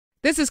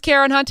This is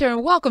Karen Hunter,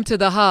 and welcome to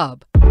The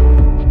Hub.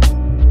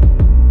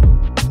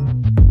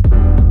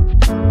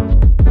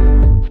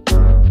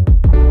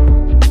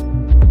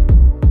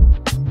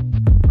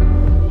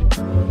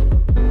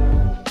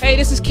 Hey,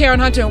 this is Karen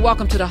Hunter, and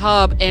welcome to The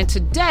Hub. And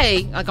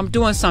today, like, I'm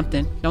doing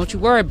something. Don't you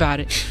worry about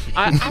it.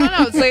 I don't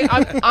know. It's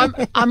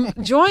like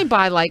I'm joined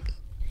by like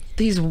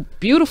these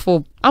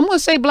beautiful, I'm gonna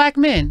say black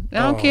men.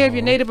 I don't care if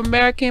you're Native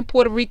American,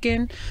 Puerto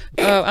Rican,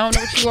 I don't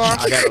know what you are.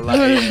 I got a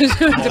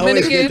lot.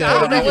 Dominican. I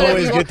don't know. I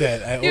always get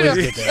that.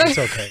 It's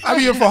okay. I'm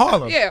here for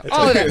Harlem. Yeah,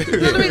 all of that.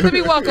 Let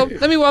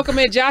me welcome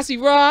in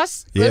Jossie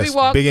Ross. Yes,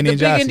 Big Indian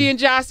Big Indian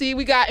Jossie.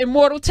 We got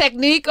Immortal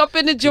Technique up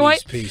in the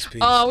joint. Peace. We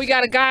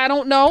got a guy I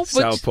don't know.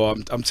 But Southpaw.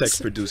 I'm tech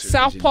producer.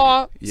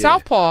 Southpaw. Yeah.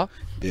 Southpaw.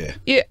 Yeah.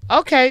 Yeah.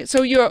 Okay.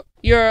 So you're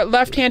a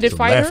left-handed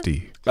fighter.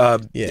 Lefty.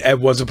 At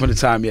once upon a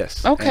time,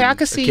 yes. Okay, and I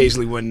can see.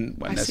 Occasionally when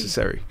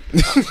necessary.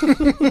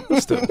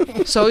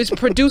 Still. So he's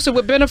producer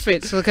with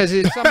benefits because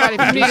it's somebody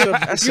you needed.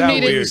 I know it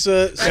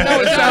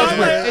sounds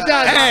weird. It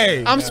does.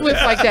 Hey. I'm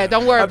swift like that.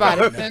 Don't worry about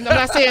it. I'm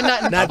not saying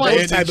nothing. Not funny.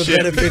 those type of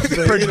benefits.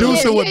 But,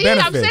 Producer with I'm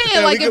benefits.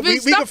 saying, like, if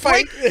it's stuff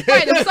break,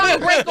 right, if something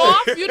break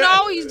off, you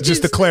know, he's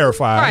Just to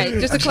clarify. right,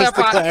 just to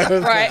clarify,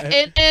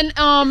 right, and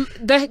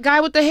the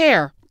guy with the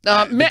hair,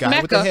 Mecca,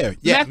 with the hair.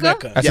 Yeah,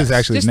 Mecca. That's his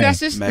actual name.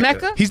 That's his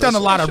Mecca. He's done a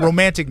lot of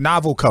romantic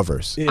novel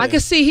covers. I can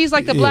see he's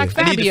like the Black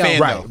Fabio.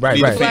 Right.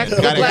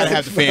 Gotta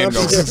have the fan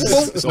going.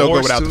 It's no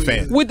good without the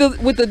fan. With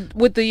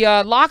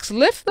the locks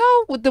lift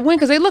though, with the wind,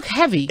 because they look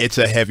heavy. It's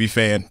a heavy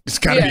fan. It's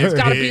gotta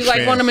be like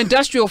fan. one of them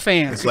industrial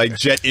fans. It's like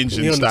jet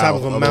engine on the top style.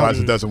 of a Otherwise,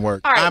 mountain. it doesn't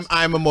work. All right.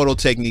 I'm Immortal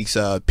Techniques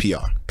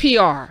PR.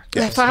 PR.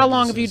 Yes. For how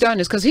long have you done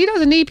this? Because he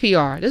doesn't need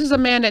PR. This is a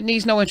man that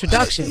needs no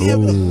introduction. She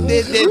coming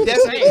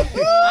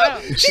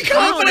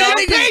for that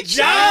nigga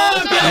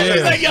job.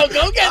 He's like, yo,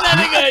 go get that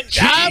nigga a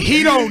job.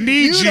 He don't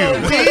need you.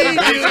 Don't need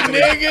you,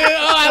 nigga.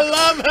 Oh, I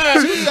love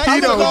her.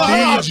 He don't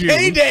need you.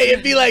 Payday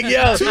and be like,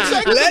 yo,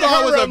 let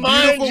her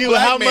remind you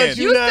how much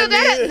you know.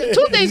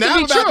 Two things now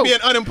can be about true.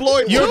 being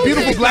unemployed. You're a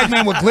beautiful black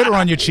man with glitter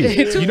on your cheek.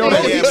 You know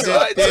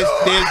that?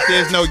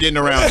 There's no getting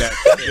around that.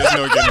 There's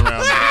no getting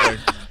around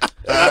that.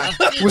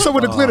 What's up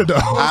with the glitter, though?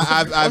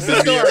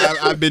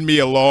 I've been me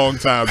a long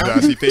time,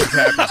 Jossie. Things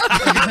happen.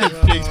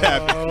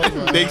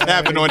 Things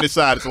happen on this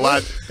side. It's a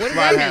lot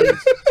happening.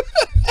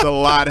 It's a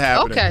lot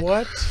happening. Okay.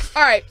 What?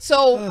 All right.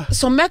 So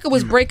Mecca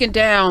was breaking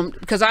down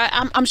because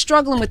I'm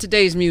struggling with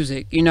today's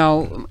music. You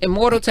know,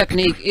 Immortal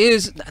Technique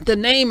the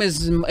name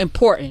is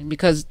important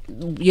because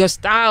your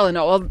style and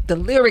all the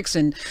lyrics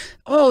and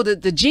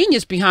the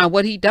genius behind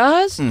what he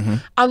does. Mm-hmm.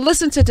 I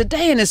listen to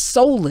today and it's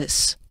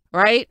soulless.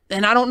 Right?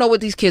 And I don't know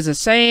what these kids are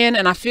saying.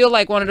 And I feel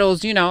like one of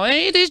those,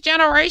 hey, this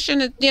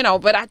generation,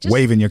 but I just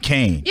Waving your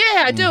cane.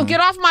 Yeah, I do.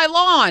 Get off my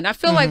lawn. I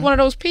feel like one of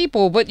those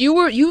people. But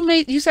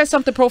you said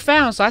something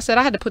profound, so I said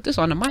I had to put this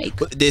on the mic.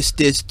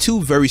 There's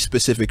two very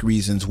specific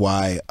reasons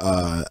why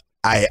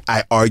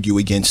I argue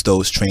against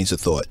those trains of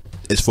thought.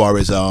 As far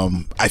as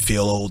I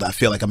feel old, I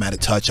feel like I'm out of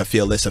touch, I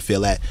feel this, I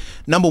feel that.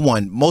 Number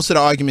one, most of the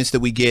arguments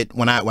that we get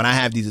when I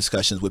have these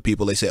discussions with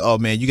people, they say, oh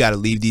man, you got to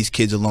leave these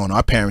kids alone.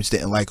 Our parents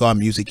didn't like our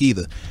music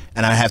either.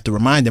 And I have to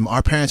remind them,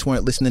 our parents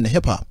weren't listening to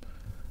hip hop.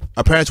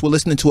 Our parents were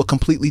listening to a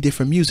completely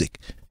different music.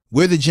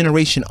 We're the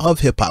generation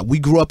of hip hop. We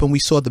grew up and we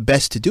saw the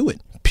best to do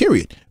it,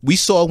 period. We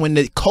saw when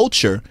the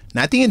culture,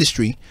 not the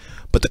industry,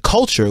 but the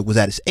culture was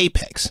at its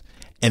apex.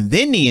 And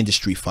then the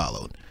industry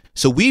followed.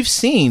 So we've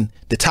seen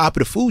the top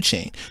of the food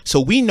chain. So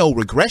we know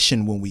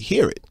regression when we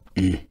hear it.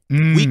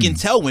 We can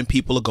tell when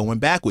people are going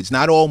backwards.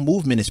 Not all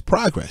movement is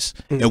progress.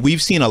 And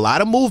we've seen a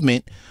lot of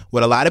movement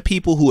with a lot of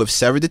people who have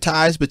severed the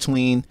ties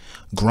between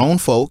grown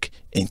folk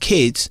and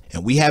kids,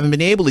 and we haven't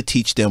been able to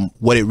teach them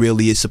what it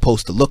really is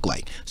supposed to look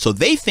like. So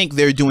they think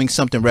they're doing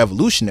something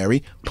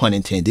revolutionary, pun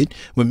intended,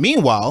 when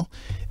meanwhile,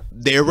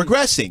 they're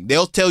regressing.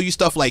 They'll tell you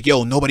stuff like,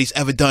 yo, nobody's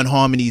ever done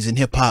harmonies in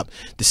hip hop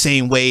the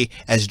same way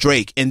as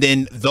Drake. And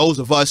then those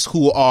of us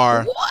who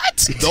are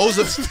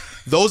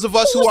those of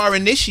us who are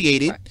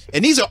initiated,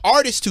 and these are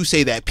artists who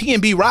say that.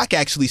 P&B Rock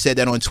actually said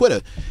that on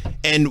Twitter.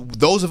 And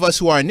those of us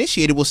who are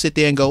initiated will sit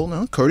there and go,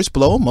 no, Curtis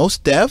Blow, Mos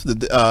Def,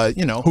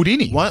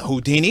 Houdini.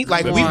 Houdini.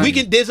 Like we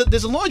can there's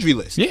a laundry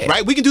list. Yeah.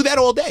 Right? We can do that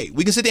all day.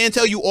 We can sit there and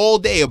tell you all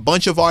day a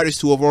bunch of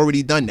artists who have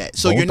already done that.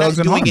 So you're not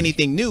doing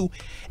anything new.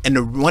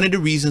 And one of the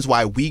reasons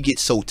why we get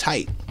so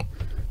tight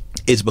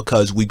is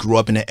because we grew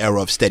up in an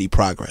era of steady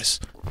progress,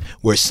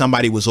 where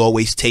somebody was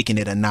always taking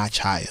it a notch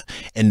higher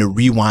and the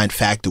rewind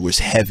factor was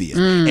heavier,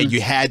 and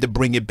you had to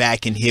bring it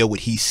back and hear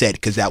what he said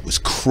because that was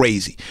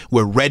crazy.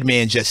 Where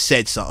Redman just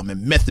said something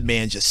and Method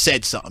Man just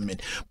said something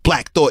and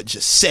Black Thought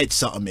just said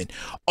something and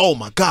oh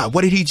my God,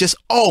 what did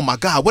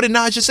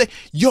Nas just say?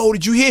 Yo,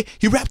 did you hear?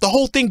 He rapped the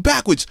whole thing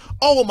backwards.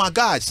 Oh my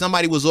God,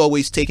 somebody was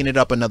always taking it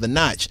up another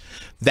notch.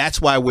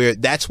 That's why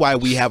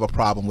we have a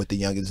problem with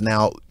the youngins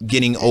now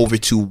getting over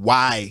to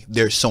why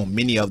there's so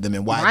many of them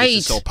and why this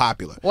is so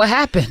popular. What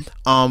happened?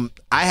 I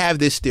have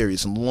this theory,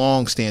 some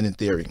long-standing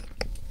theory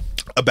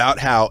about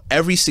how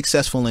every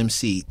successful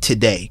MC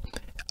today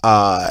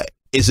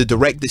is a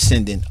direct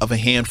descendant of a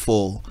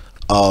handful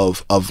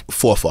of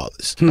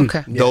forefathers.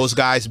 Okay. Those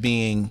guys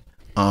being,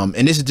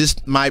 and this is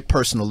just my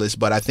personal list,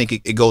 but I think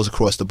it goes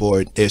across the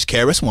board. There's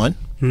KRS-One.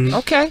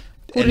 Okay.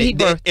 Who did he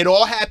birth? It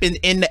all happened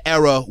in the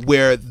era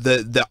where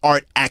the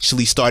art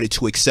actually started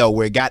to excel,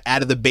 where it got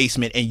out of the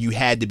basement and you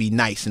had to be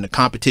nice, and the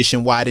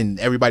competition widened and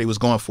everybody was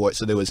going for it.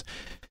 So there was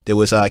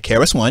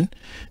KRS-One,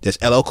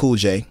 there's LL Cool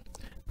J,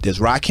 there's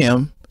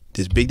Rakim,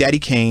 there's Big Daddy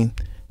Kane,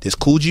 there's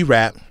Cool G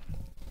Rap,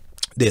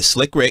 there's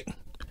Slick Rick,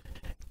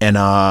 and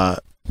I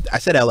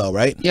said LL,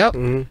 right? Yep.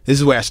 This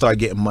is where I start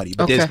getting muddy.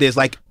 But there's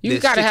like you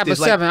got to have a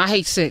 7. I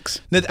hate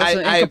 6. That's an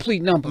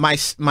incomplete number. My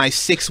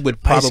 6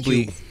 would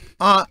probably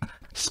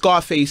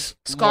Scarface.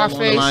 Along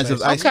the lines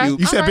of Ice Cube.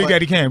 You said Big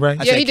Daddy Kane, right?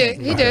 Yeah, he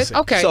did. He did.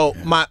 Okay. So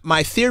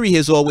my theory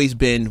has always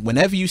been,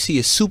 whenever you see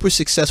a super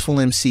successful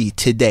MC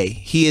today,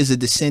 he is a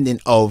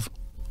descendant of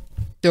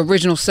the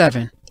original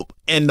 7.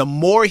 And the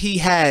more he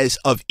has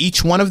of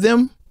each one of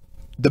them,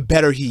 the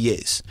better he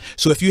is.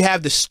 So if you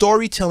have the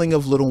storytelling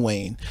of Lil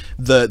Wayne,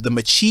 the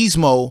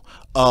machismo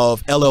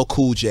of LL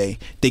Cool J,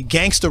 the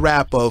gangster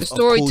rap of the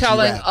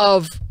storytelling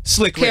of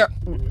Slick Rick.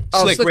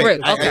 Slick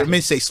Rick. Okay. I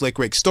meant to say Slick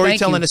Rick.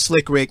 Storytelling of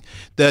Slick Rick,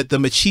 the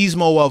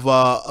machismo of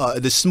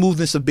the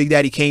smoothness of Big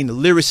Daddy Kane, the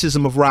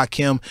lyricism of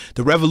Rakim,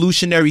 the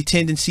revolutionary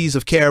tendencies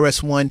of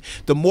KRS-One.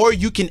 The more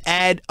you can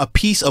add a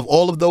piece of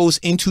all of those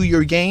into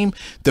your game,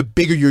 the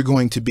bigger you're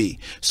going to be.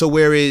 So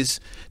whereas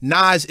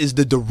Nas is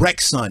the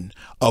direct son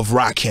of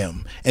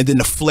Rakim, and then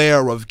the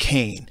flair of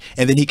Kane,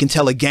 and then he can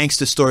tell a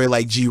gangster story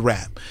like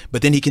G-Rap,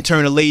 but then he can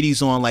turn the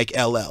ladies on like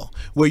LL.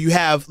 Where you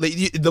have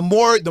the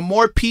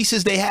more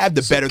pieces they have,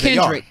 the better they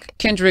are.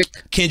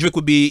 Kendrick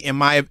would be, in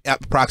my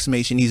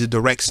approximation, he's a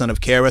direct son of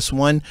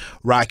KRS-One.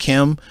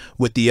 Rakim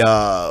with the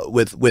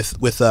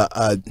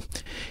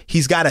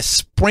he's got a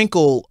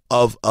sprinkle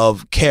of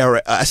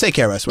I say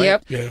KRS, right?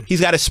 Yep. Yeah.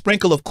 He's got a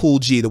sprinkle of Cool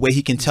G, the way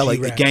he can tell a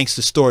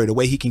gangster story, the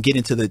way he can get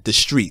into the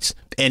streets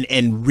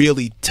and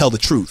really tell the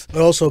truth.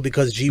 But also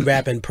because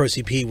G-Rap and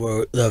Percy P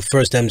were the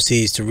first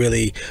MCs to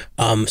really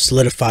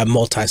solidify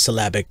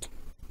multi-syllabic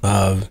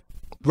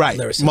right,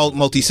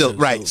 multi-syllabic,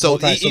 right. So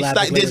it's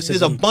like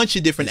there's a bunch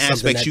of different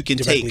aspects you can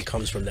take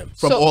comes from them,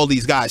 from all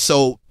these guys.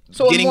 So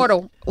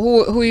Immortal,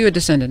 who are you a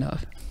descendant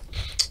of?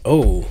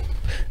 Oh,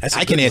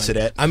 I can answer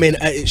that. I mean,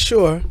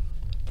 sure,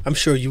 I'm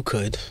sure you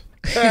could.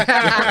 No,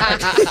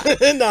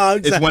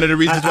 it's one of the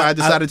reasons why I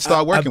decided to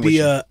start working with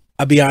you.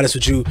 I'll be honest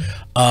with you.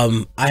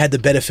 I had the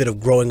benefit of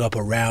growing up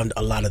around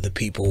a lot of the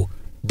people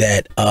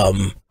that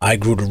I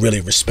grew to really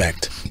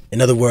respect.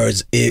 In other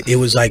words, it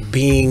was like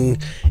being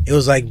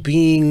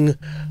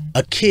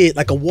a kid,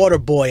 like a water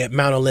boy at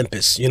Mount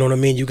Olympus. You know what I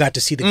mean? You got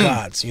to see the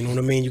gods. You know what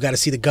I mean? You got to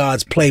see the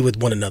gods play with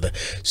one another.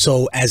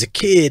 So as a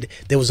kid,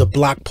 there was a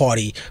block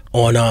party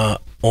on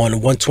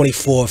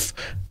 124th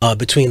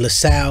between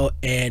LaSalle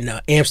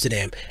and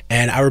Amsterdam,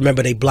 and I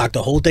remember they blocked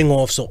the whole thing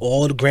off, so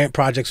all the grant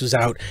projects was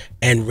out,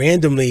 and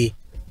randomly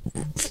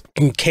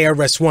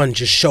KRS-One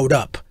just showed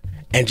up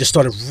and just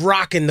started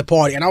rocking the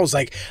party. And I was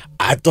like,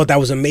 I thought that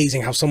was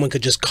amazing how someone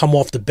could just come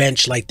off the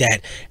bench like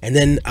that. And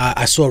then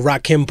I saw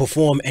Rakim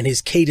perform, and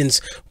his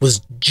cadence was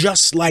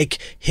just like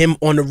him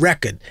on the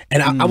record.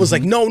 And I was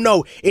like,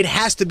 no, it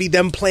has to be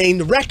them playing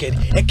the record.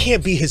 It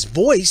can't be his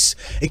voice.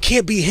 It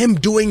can't be him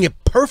doing it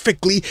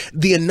perfectly.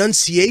 The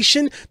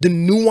enunciation, the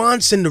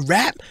nuance in the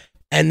rap.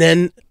 And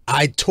then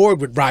I toured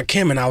with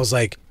Rakim, and I was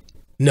like,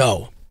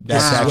 no.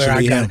 This is where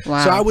I got it.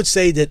 Wow. So I would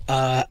say that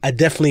I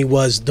definitely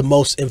was the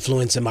most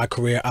influenced in my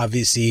career,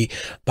 obviously,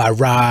 by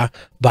Ra,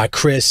 by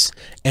Chris,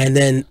 and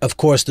then, of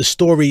course, the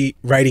story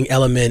writing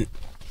element,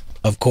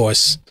 of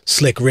course,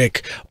 Slick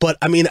Rick. But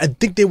I mean, I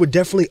think there were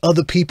definitely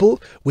other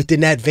people within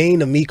that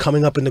vein of me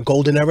coming up in the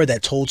golden era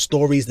that told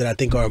stories that I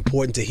think are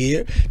important to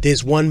hear.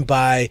 There's one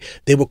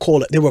they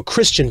were a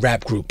Christian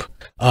rap group.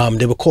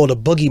 They were called the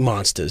Boogie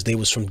Monsters. They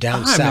was from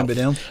down south. I remember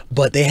them.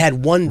 But they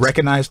had one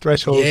recognized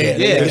threshold.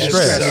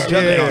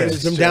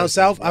 From down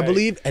south, I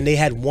believe. And they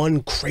had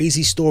one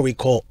crazy story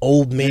called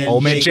Old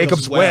Man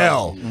Jacob's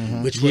Well,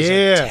 which was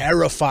a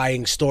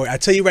terrifying story. I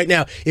tell you right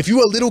now, if you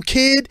were a little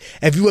kid,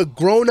 if you were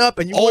grown up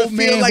and you want to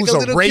feel like a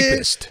little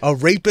rapist. Kid, a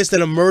rapist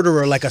and a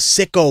murderer, like a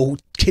sicko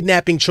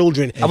kidnapping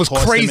children. I was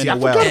crazy. I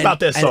forgot about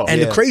that song.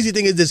 And the crazy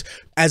thing is this: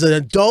 as an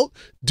adult,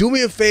 do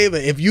me a favor.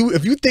 If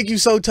you think you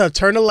so tough,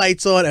 turn the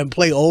lights on and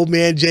play Old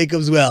Man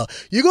Jacob's Well.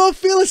 You're gonna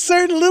feel a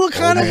certain little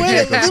kind of way.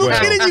 A little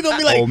kid, and you're gonna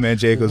be like, Old Man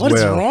Jacob's What's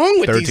Well. wrong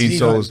with 13 these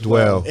souls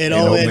dwell in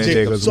Old Man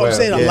Jacob's Well. So I'm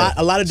saying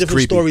a lot of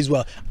different stories.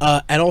 Well,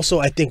 and also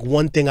I think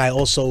one thing I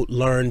also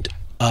learned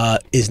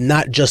is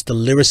not just the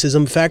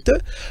lyricism factor,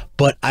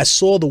 but I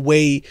saw the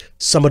way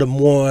some of the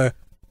more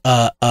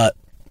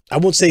I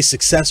won't say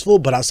successful,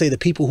 but I'll say the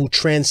people who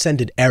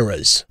transcended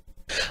eras.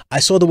 I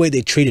saw the way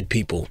they treated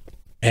people.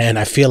 And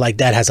I feel like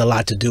that has a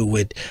lot to do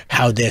with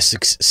how their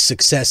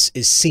success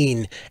is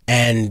seen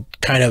and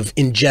kind of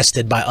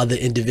ingested by other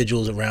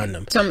individuals around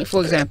them. Tell me,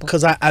 for example.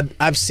 Because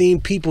I've seen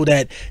people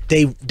that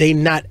they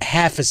not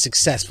half as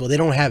successful. They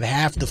don't have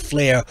half the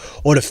flair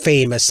or the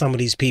fame as some of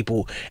these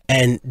people,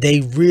 and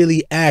they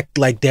really act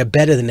like they're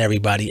better than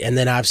everybody. And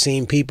then I've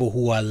seen people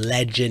who are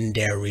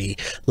legendary,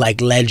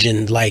 like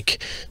legend,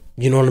 like,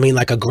 you know what I mean,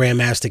 like a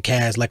Grandmaster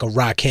Caz, like a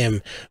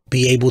Rakim,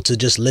 be able to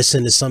just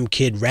listen to some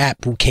kid rap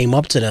who came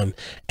up to them,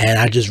 and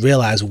I just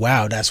realized,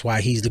 wow, that's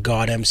why he's the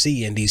God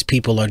MC, and these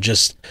people are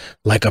just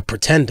like a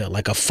pretender,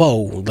 like a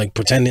foe, like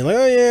pretending like,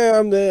 oh yeah,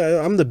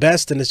 I'm the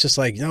best, and it's just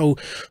like, no,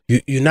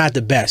 you're not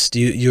the best.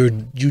 You're a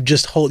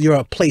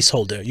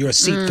placeholder. You're a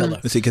seat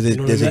filler. See, because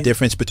there's a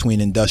difference between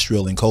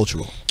industrial and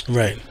cultural.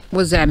 Right.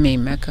 What does that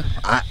mean, Mecca?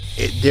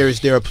 There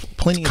are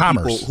plenty of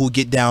people who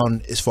get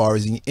down as far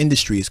as the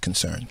industry is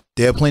concerned.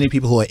 There are plenty of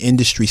people who are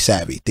industry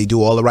savvy. They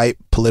do all the right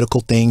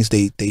political things.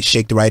 They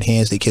shake the right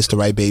hands. They kiss the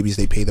right babies.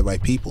 They pay the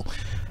right people.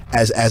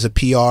 As a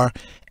PR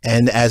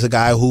and as a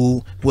guy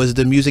who was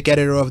the music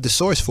editor of The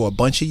Source for a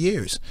bunch of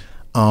years,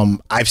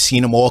 I've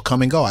seen them all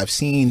come and go. I've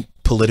seen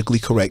politically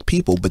correct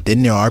people, but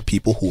then there are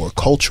people who are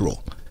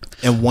cultural.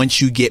 And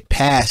once you get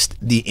past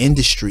the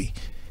industry,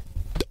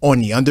 on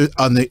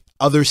the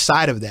other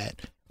side of that,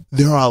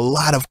 there are a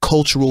lot of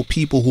cultural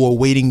people who are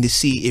waiting to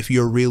see if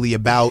you're really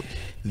about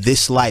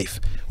this life.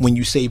 When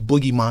you say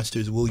Boogie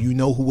Monsters, well, you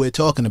know who we're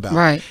talking about.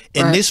 Right.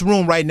 In this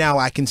room right now,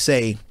 I can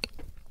say,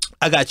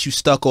 I got you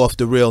stuck off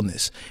the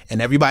realness.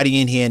 And everybody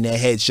in here in their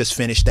heads just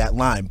finished that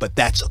line. But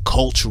that's a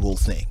cultural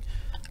thing.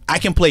 I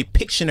can play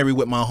Pictionary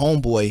with my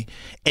homeboy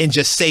and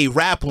just say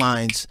rap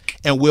lines,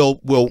 and we'll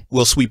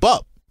sweep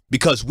up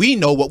because we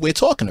know what we're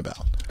talking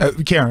about.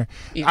 Karen,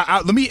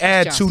 let me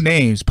add two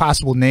names,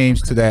 possible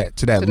names to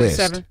that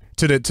list.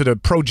 To the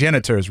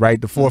progenitors, right?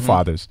 The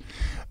forefathers.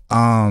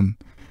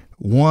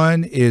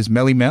 One is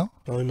Melly Mel.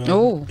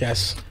 Oh,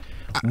 yes.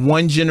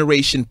 One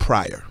generation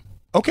prior.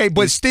 Okay,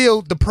 but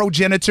still the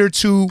progenitor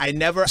to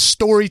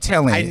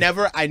storytelling. I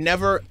never.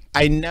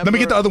 Let me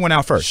get the other one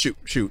out first.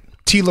 Shoot.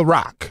 Tila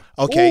Rock.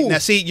 Okay, Ooh. now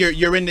see,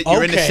 you're in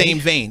the same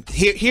vein.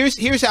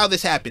 Here's how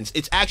this happens.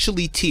 It's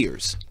actually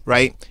tiers,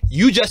 right?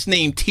 You just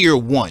named tier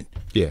 1.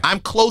 Yeah. I'm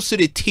closer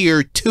to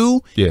tier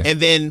 2. Yeah. And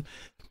then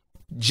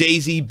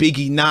Jay-Z,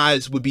 Biggie,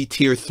 Nas would be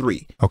tier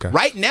 3. Okay.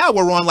 Right now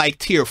we're on like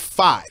tier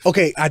 5.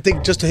 Okay, I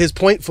think just to his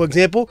point, for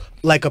example,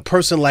 like a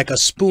person like a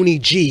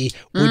Spoonie G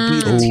would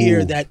be the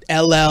tier that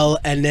LL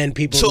and then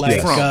people Took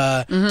like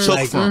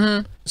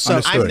from.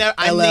 So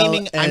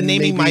I'm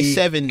naming my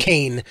 7.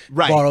 Kane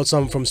right. borrowed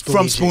some from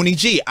Spoonie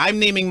G. I'm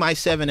naming my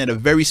 7 at a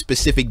very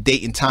specific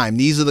date and time.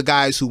 These are the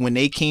guys who, when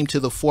they came to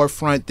the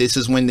forefront, this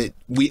is when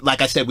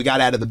like I said, we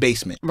got out of the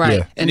basement. Right.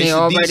 Yeah. And they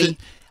already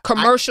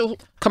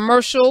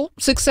commercial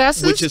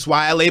successes, which is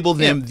why I label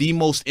them the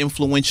most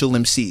influential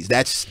MCs.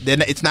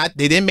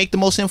 They didn't make the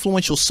most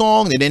influential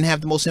song, they didn't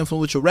have the most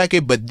influential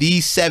record, but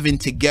these 7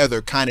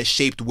 together kind of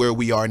shaped where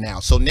we are now.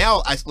 So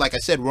now, like I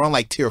said, we're on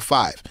like tier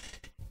 5,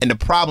 and the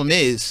problem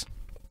is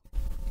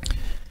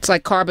it's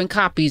like carbon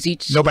copies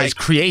each. Nobody's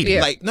creating.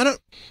 Yeah. Like no,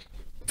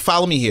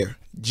 follow me here.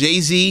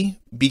 Jay-Z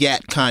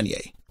begat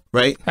Kanye,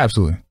 right?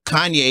 Absolutely.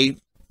 Kanye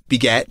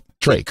begat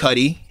Drake,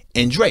 Cudi,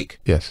 and Drake.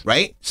 Yes.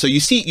 Right? So you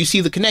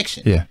see the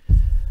connection. Yeah.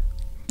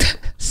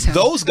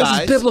 Those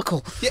guys. This is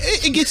biblical. Yeah,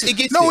 it gets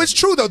No, there. it's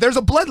true though. There's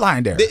a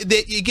bloodline there.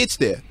 It gets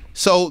there.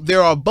 So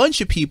there are a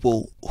bunch of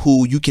people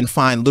who you can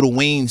find Lil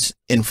Wayne's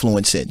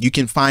influence in. You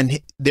can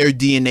find their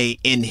DNA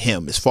in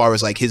him, as far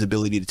as like his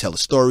ability to tell a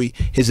story,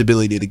 his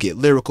ability to get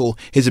lyrical,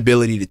 his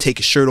ability to take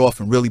his shirt off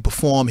and really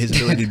perform, his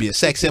ability to be a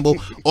sex symbol.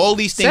 All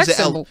these things Sex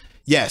symbol?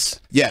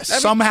 Yes.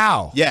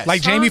 Somehow. Yes.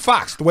 Like Jamie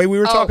Foxx, the way we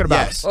were talking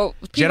about. Yes. Oh,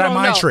 Jedi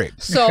mind trick.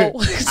 So,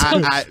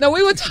 no,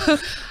 we were talking.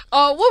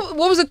 What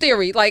was the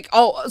theory? Like,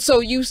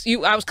 so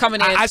I was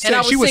coming in. I said and I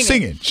was she was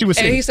singing. She was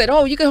singing. And he said,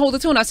 "Oh, you can hold the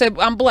tune." I said,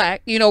 "I'm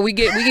black. You know, we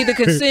either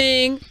can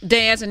sing,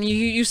 dance, and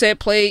you said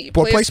play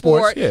sports,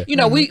 sport. yeah. You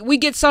know, we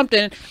get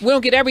something. We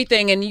don't get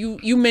everything." And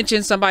you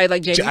mentioned somebody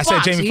like Jamie Foxx.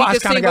 I said Jamie Foxx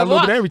kind of got a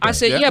little bit of everything. I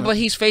said, yeah, but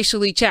he's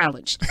facially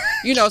challenged.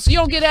 You know, so you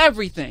don't get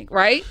everything,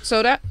 right?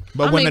 So that.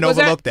 But women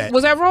overlook that.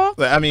 Was that wrong?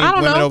 I mean,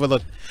 women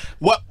overlook.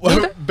 What?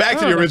 Back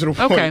to the original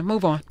point. Okay,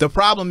 move on. The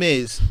problem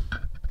is,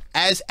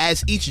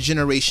 as each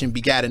generation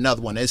begat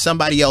another one, as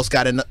somebody else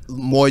got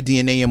more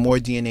DNA and more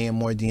DNA and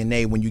more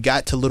DNA. When you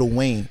got to Lil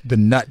Wayne, the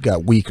nut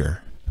got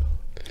weaker.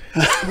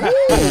 Yo,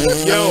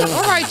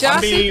 all right, Jossie. I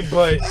mean,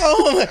 but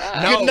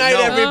good night,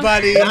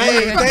 everybody.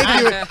 Hey,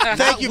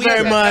 thank you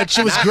very much.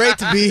 It was great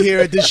to be here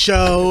at this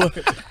show.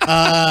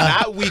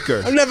 Not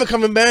weaker. I'm never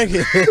coming back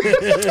here.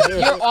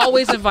 You're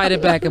always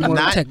invited back in more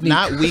technique.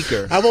 Not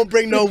weaker. I won't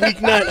bring no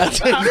weak nut. I'm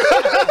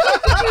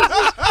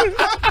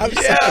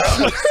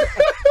sorry.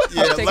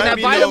 Yeah, taking that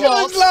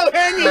Vitamalt. Low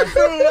hanging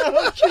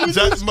fruit.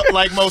 Just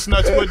like most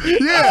nuts would be.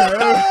 Yeah.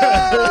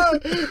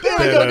 Look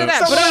at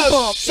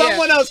that.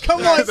 Someone else.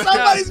 Come on.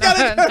 Somebody's got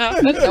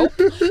to. Nope.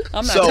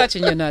 I'm not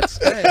touching your nuts.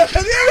 There we go.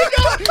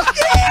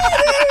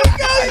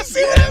 You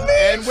see what I mean?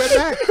 And we're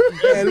back.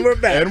 And we're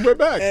back. And we're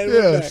back. And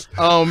we're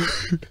back.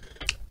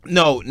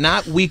 No,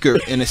 not weaker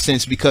in a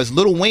sense, because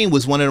Lil Wayne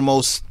was one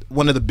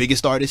of the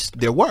biggest artists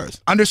there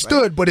was.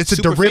 Understood, right? But it's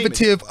Super a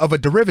derivative famous. Of a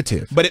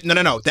derivative. But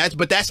no.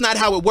 That's not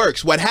how it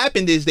works. What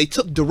happened is they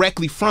took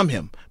directly from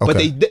him, but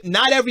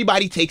not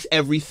everybody takes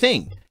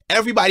everything.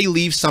 Everybody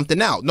leaves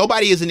something out.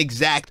 Nobody is an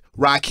exact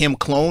Rakim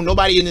clone.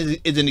 Nobody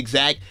is an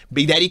exact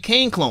Big Daddy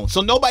Kane clone.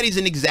 So nobody's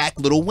an exact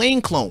Lil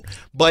Wayne clone.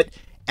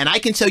 And I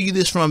can tell you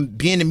this from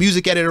being the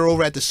music editor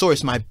over at The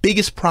Source, my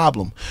biggest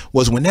problem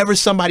was whenever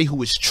somebody who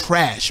was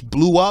trash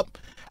blew up,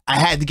 I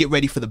had to get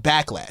ready for the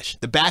backlash.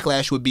 The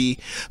backlash would be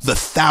the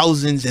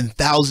thousands and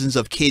thousands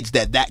of kids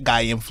that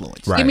guy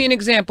influenced. Right. Give me an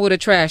example of the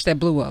trash that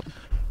blew up.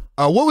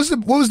 What was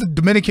the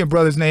Dominican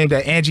brother's name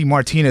that Angie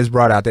Martinez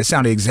brought out that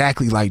sounded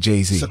exactly like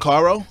Jay-Z?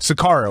 Sicario,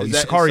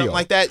 Sicario,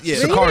 like that. Yeah,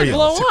 Sicario. He didn't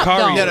blow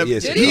up,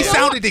 he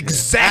sounded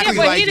exactly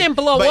but like. He didn't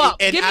blow up.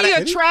 Give me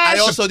a trash. I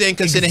also didn't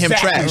consider him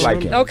trash.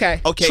 Like him.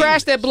 Okay.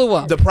 Trash that blew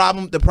up. The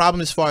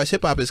problem as far as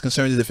hip hop is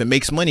concerned is if it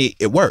makes money,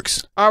 it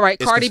works. All right,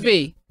 Cardi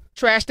B,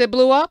 trash that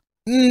blew up.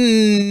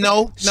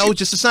 No,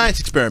 just a science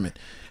experiment.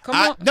 Come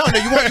on. No,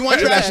 you want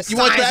trash? You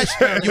want trash?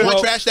 You want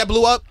trash that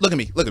blew up? Look at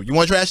me. You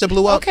want trash that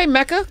blew up? Okay,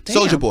 Mecca.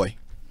 Soulja Boy.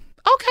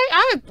 Okay,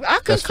 I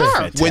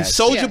concur. When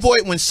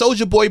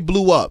Soulja Boy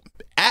blew up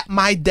at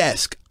my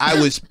desk, I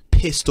was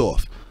pissed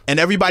off. And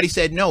everybody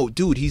said, "No,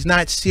 dude, he's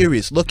not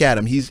serious. Look at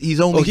him.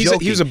 He's only joking.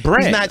 He was a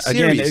brand. He's not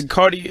serious." Again,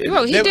 Cardi.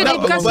 Well, he did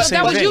it because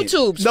that was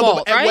YouTube's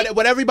fault, right?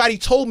 What everybody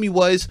told me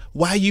was,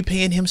 "Why are you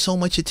paying him so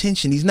much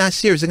attention? He's not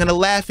serious. They're gonna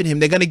laugh at him.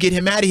 They're gonna get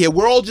him out of here.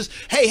 We're all just,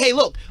 hey,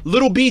 look,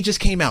 Little B just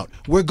came out.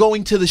 We're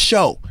going to the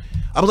show."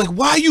 I was like,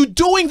 "Why are you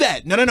doing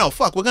that?" No,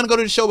 fuck. We're gonna go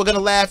to the show. We're gonna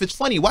laugh. It's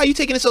funny. Why are you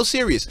taking it so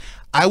serious?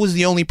 I was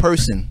the only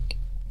person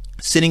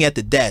sitting at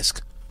the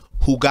desk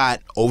who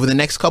got, over the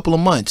next couple of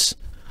months,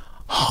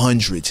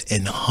 hundreds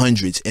and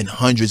hundreds and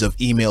hundreds of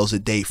emails a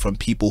day from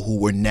people who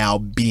were now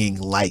being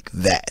like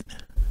that.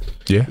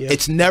 Yeah.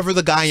 It's never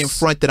the guy in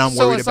front that I'm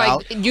worried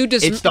about. Like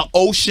it's the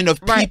ocean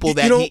of people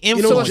that he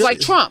influenced. So it's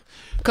like Trump.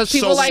 Because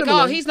people are like,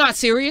 oh, he's not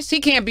serious. He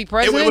can't be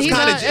president.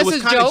 It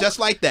was kind of just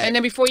like that. And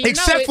then before you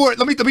Except for,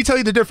 let me tell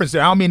you the difference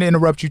there. I don't mean to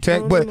interrupt you,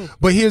 Tech,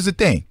 but here's the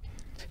thing.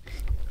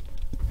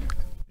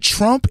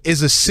 Trump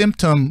is a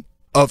symptom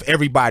of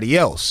everybody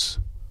else.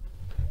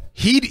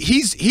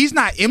 He's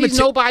not imitating. He's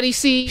nobody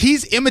see.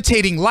 He's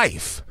imitating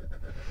life.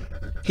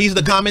 He's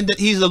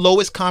the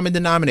lowest common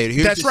denominator.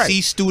 Here's the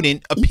C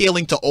student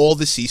appealing to all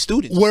the C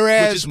students,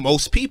 which is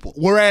most people.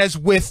 Whereas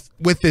with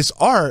this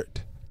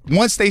art,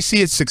 once they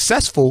see it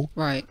successful,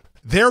 right,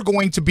 they're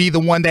going to be the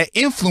one that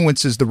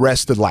influences the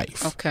rest of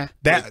life. Okay.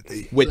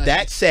 With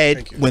that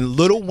said, when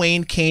Lil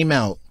Wayne came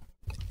out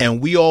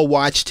and we all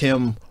watched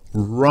him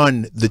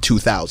run the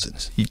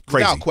 2000s,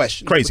 without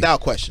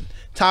question,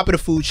 top of the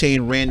food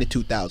chain, ran the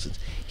 2000s.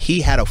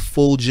 He had a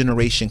full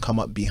generation come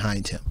up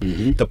behind him.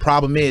 Mm-hmm. The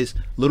problem is,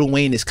 Lil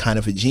Wayne is kind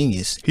of a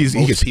genius.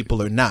 Most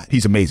people are not.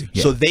 He's amazing.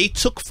 Yeah. So they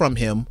took from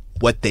him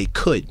what they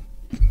could.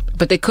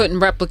 But they couldn't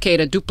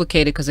replicate or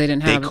duplicate it because they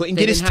didn't have. They couldn't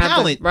get his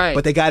talent,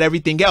 but they got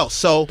everything else.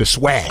 So the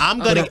swag. I'm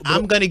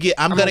gonna get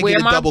a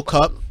double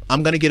cup.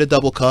 I'm gonna get a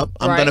double cup.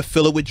 I'm gonna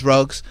fill it with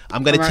drugs.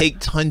 I'm gonna take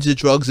tons of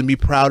drugs and be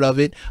proud of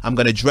it. I'm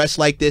gonna dress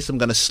like this. I'm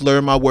gonna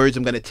slur my words.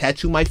 I'm gonna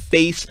tattoo my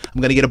face.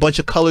 I'm gonna get a bunch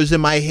of colors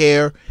in my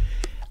hair.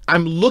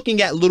 I'm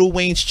looking at Lil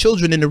Wayne's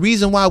children, and the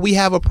reason why we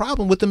have a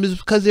problem with them is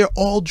because they're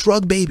all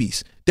drug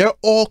babies. They're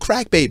all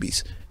crack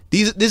babies.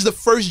 This is the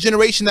first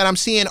generation that I'm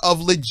seeing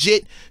of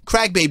legit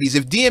crack babies.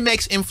 If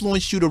DMX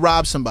influenced you to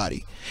rob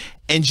somebody,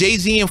 and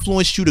Jay-Z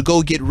influenced you to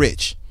go get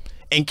rich,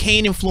 and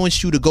Kane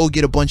influenced you to go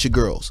get a bunch of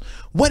girls,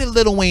 what did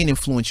Lil Wayne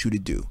influence you to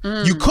do?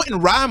 You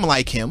couldn't rhyme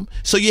like him,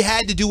 so you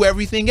had to do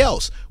everything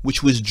else,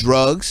 which was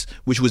drugs,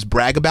 which was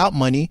brag about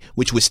money,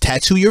 which was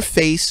tattoo your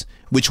face,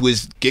 which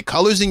was get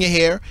colors in your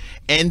hair,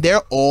 and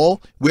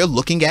we're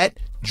looking at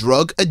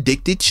drug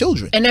addicted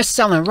children. And they're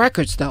selling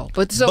records though.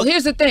 But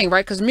here's the thing,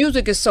 right? Because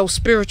music is so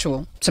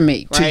spiritual to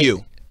me, right? To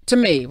you. To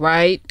me,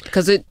 right?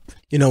 Because it...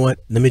 You know what?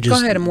 Let me just...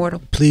 Go ahead,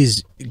 Immortal.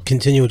 Please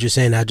continue what you're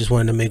saying. I just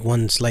wanted to make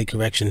one slight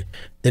correction.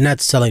 They're not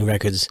selling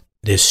records.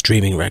 They're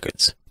streaming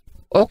records.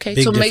 Okay,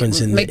 big so make difference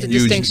the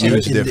distinction.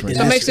 Huge difference.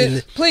 So makes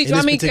it, please,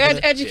 I mean,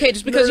 educate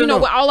us, because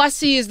all I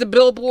see is the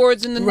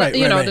billboards and the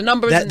the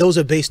numbers. Those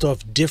are based off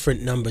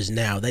different numbers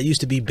now. That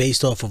used to be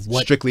based off of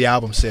what? Strictly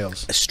album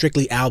sales.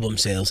 Strictly album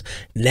sales.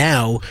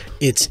 Now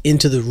it's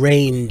into the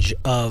range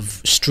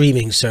of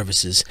streaming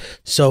services.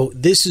 So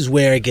this is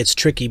where it gets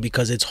tricky,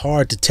 because it's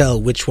hard to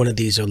tell which one of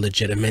these are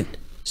legitimate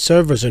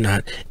servers or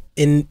not.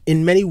 In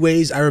many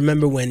ways, I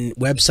remember when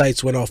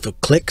websites went off of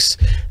clicks,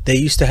 they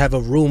used to have a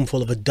room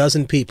full of a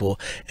dozen people,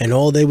 and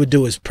all they would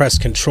do is press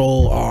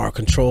Control-R,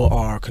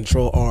 Control-R,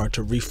 Control-R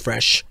to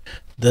refresh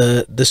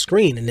the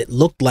screen, and it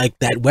looked like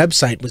that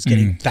website was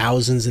getting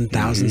thousands and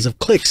thousands of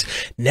clicks.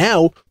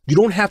 Now, you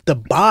don't have to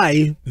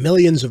buy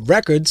millions of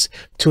records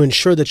to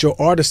ensure that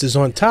your artist is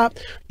on top.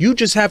 You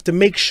just have to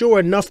make sure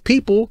enough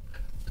people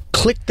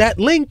click that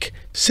link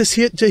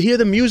to hear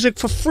the music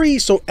for free.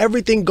 So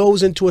everything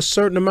goes into a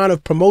certain amount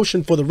of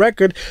promotion for the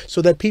record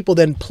so that people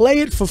then play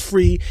it for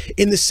free,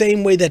 in the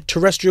same way that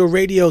terrestrial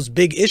radio's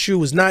big issue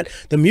was not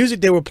the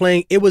music they were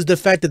playing. It was the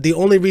fact that the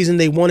only reason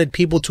they wanted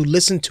people to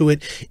listen to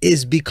it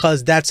is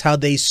because that's how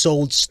they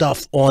sold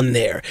stuff on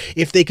there.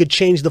 If they could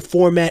change the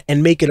format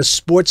and make it a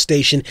sports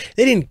station,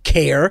 they didn't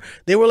care.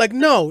 They were like,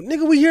 no,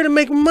 nigga, we're here to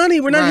make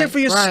money. We're not here for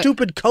your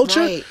stupid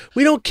culture.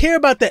 We don't care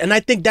about that. And I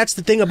think that's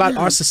the thing about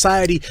our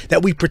society,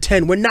 that we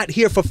pretend. We're not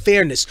here for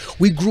fairness.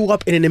 We grew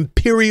up in an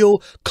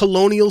imperial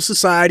colonial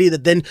society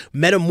that then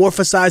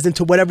metamorphosized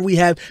into whatever we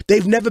have.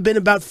 They've never been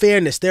about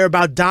fairness. They're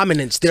about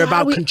dominance. They're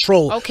about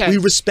control. We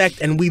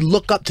respect and we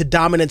look up to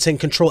dominance and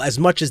control as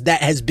much as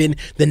that has been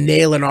the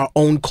nail in our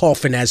own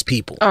coffin as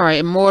people. All right,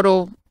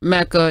 Immortal,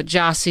 Mecca,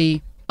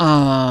 Jossie,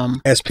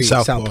 SP,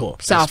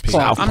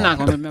 Southpaw. I'm not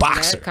gonna remember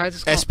boxer. that.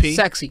 SP.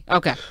 Sexy.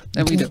 Okay,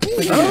 then we do.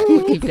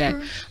 We'll keep that.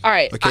 All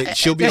right. Okay,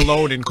 she'll be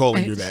alone in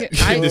calling you that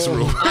in this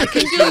room. I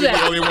can do that.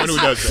 The only one who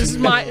does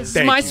that. This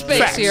is my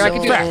space here. I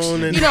can do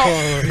that. You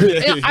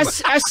know,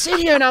 I sit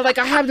here and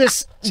I have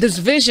this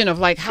vision of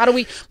like, how do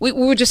we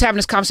were just having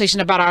this conversation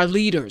about our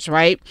leaders,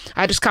 right?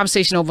 I had this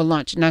conversation over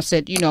lunch, and I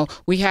said, you know,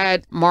 we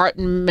had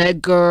Martin,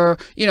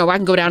 Medgar, you know, I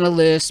can go down the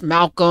list,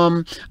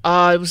 Malcolm,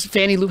 it was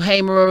Fannie Lou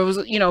Hamer, it was,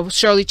 you know,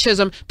 Shirley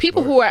Chisholm,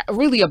 people who are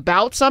really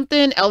about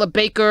something, Ella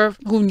Baker,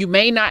 whom you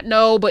may not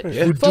know, but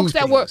folks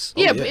that work,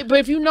 but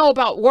if you know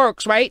about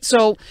works, right?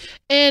 So,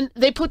 and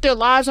they put their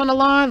lives on the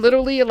line,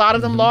 literally, a lot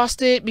of them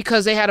lost it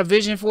because they had a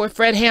vision for it.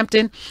 Fred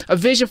Hampton, a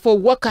vision for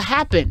what could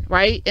happen,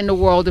 right, in the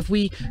world if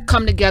we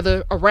come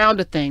together around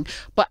a thing.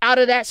 But out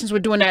of that, since we're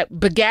doing that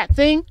begat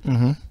thing,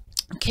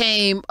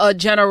 came a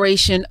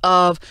generation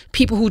of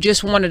people who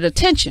just wanted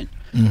attention.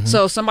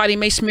 So somebody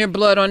may smear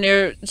blood on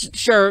their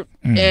shirt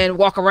and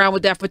walk around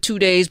with that for 2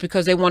 days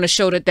because they want to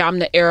show that I'm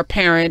the heir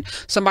apparent.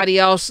 Somebody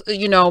else,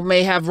 you know,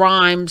 may have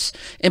rhymes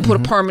and put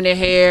a perm in their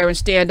hair and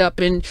stand up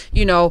and,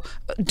 you know,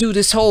 do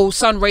this whole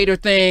Sun Raider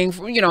thing.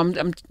 You know,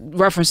 I'm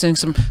referencing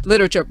some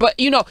literature, but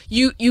you know,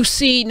 you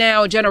see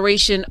now a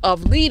generation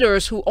of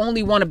leaders who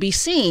only want to be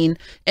seen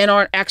and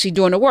aren't actually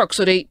doing the work.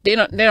 So they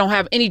don't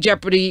have any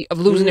jeopardy of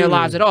losing their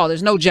lives at all.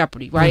 There's no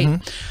jeopardy, right?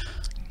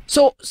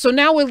 So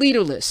now we're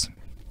leaderless.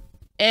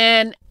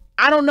 And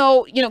I don't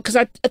know, you know, because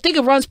I think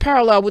it runs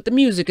parallel with the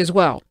music as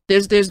well.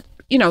 There's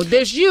you know,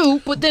 there's you,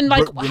 but then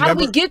like, how do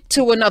we get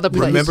to another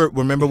place?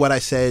 Remember what I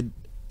said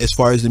as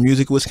far as the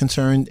music was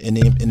concerned in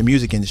the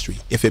music industry.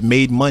 If it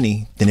made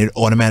money, then it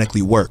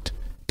automatically worked.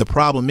 The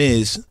problem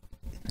is,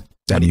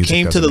 when it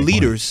came to the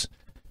leaders,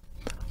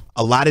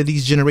 a lot of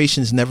these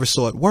generations never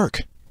saw it work.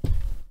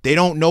 They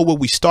don't know where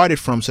we started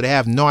from, so they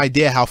have no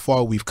idea how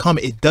far we've come.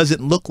 It doesn't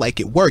look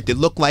like it worked. It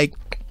looked like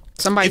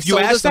somebody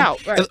sold us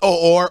out, right?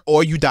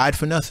 or you died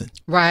for nothing,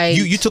 right?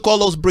 You took all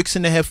those bricks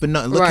in the head for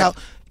nothing. Look how.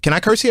 Can I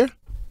curse here?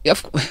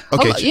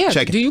 Okay,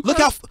 check it. Do you look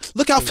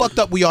how fucked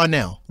up we are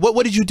now.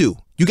 What did you do?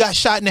 You got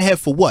shot in the head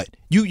for what?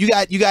 You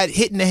got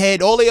hit in the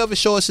head. All they ever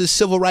show us is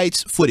civil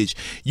rights footage.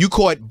 You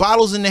caught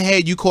bottles in the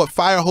head. You caught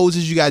fire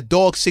hoses. You got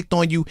dogs sicked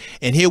on you,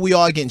 and here we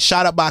are getting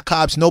shot up by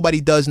cops.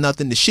 Nobody does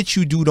nothing. The shit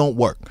you do don't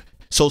work.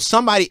 So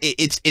somebody,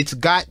 it's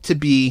got to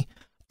be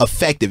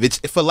effective. It's,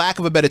 for lack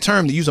of a better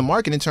term, to use a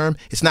marketing term,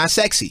 it's not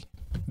sexy.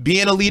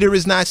 Being a leader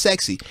is not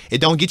sexy. It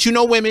don't get you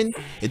no women.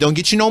 It don't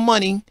get you no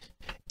money.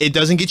 It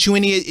doesn't get you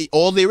any.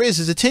 All there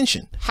is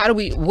attention.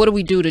 What do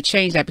we do to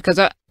change that? Because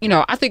I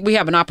think we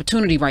have an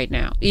opportunity right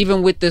now,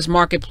 even with this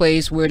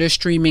marketplace where they're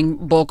streaming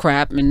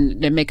bullcrap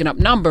and they're making up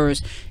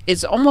numbers.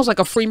 It's almost like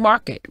a free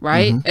market,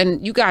 right?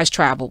 And you guys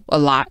travel a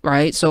lot,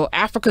 right? So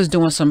Africa's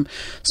doing some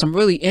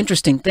really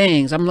interesting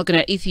things. I'm looking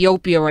at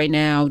Ethiopia right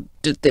now.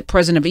 The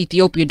president of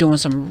Ethiopia doing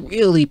some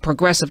really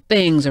progressive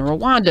things in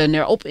Rwanda, and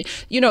they're open.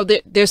 You know,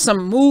 there's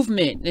some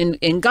movement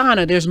in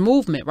Ghana. There's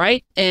movement,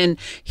 right? And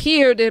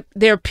here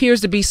there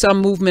appears to be some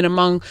movement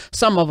among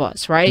some of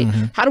us, right?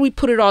 How do we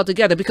put it all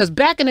together? Because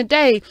back in the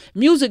day,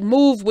 music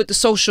moved with the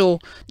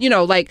social. You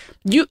know, like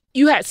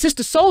you had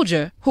Sister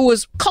Soldier, who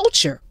was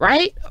culture,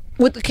 right?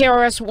 With the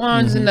KRS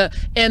Ones and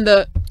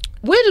the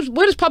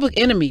where does Public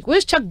Enemy?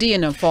 Where's Chuck D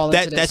and them fall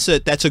into this?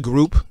 That's a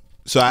group.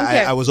 So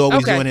I was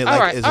always doing it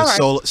like as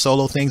a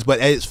solo things, but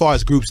as far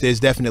as groups, there's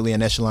definitely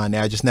an echelon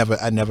there.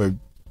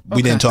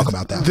 We didn't talk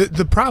about that.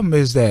 The problem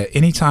is that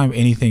anytime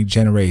anything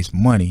generates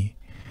money,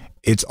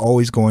 it's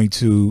always going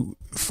to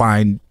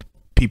find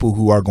people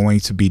who are going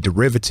to be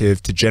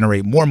derivative to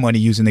generate more money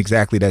using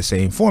exactly that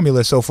same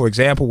formula. So for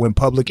example, when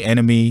Public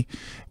Enemy,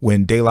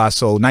 when De La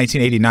Soul,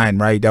 1989,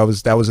 right?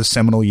 That was a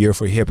seminal year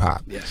for hip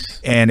hop.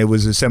 Yes. And it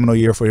was a seminal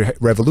year for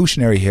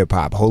revolutionary hip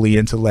hop. Holy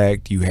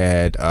Intellect, you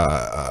had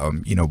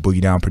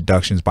Boogie Down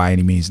Productions, By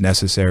Any Means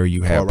Necessary,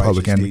 you had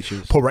Public Enemy,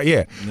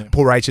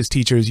 Poor Righteous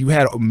Teachers. You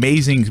had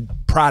amazing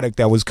product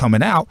that was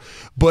coming out,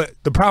 but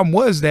the problem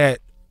was that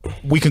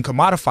we can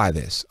commodify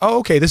this. Oh,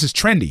 okay, this is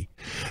trendy.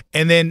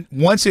 And then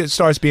once it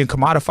starts being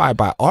commodified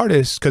by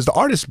artists, because the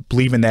artists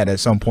believe in that at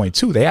some point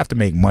too, they have to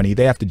make money,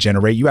 they have to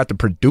generate, you have to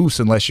produce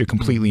unless you're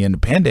completely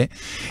independent.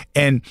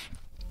 And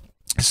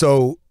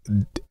so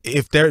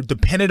if they're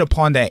dependent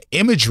upon that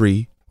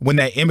imagery, when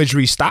that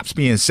imagery stops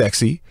being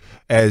sexy,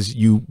 as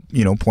you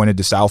pointed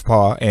to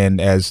Southpaw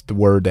and as the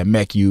word that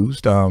Mech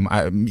used,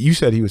 you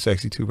said he was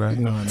sexy too, right?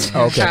 No.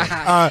 Okay.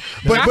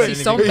 But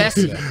so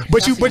messy.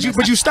 But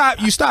you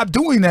stop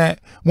doing that.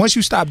 Once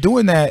you stop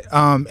doing that,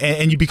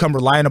 and you become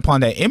reliant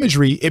upon that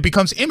imagery, it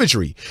becomes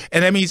imagery,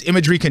 and that means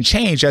imagery can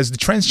change as the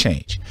trends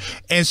change.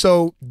 And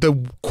so the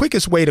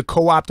quickest way to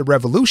co-opt the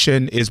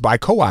revolution is by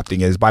co-opting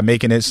it, is by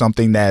making it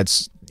something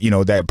that's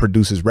that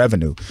produces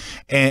revenue.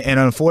 And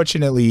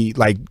unfortunately,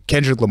 like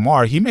Kendrick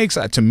Lamar, he makes,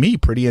 to me,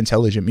 pretty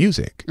intelligent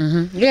music.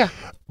 Yeah.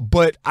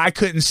 But I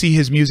couldn't see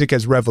his music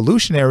as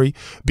revolutionary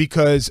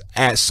because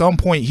at some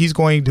point he's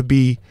going to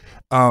be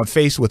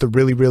faced with a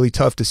really, really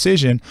tough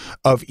decision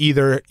of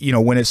either,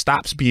 when it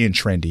stops being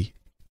trendy,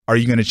 are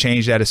you going to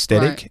change that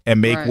aesthetic and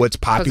make what's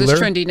popular?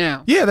 It's trendy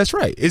now. Yeah, that's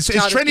right. It's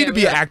trendy to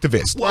be an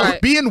activist.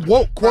 Being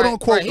woke, quote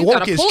unquote,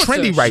 woke is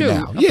trendy right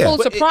now. Yeah,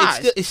 but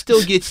it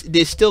still gets.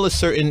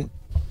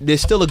 There's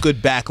still a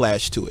good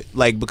backlash to it,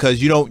 like,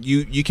 because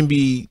you can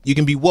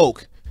be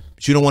woke,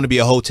 but you don't want to be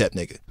a hotep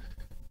nigga.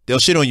 They'll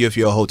shit on you if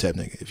you're a hotep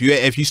nigga.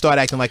 If you start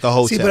acting like a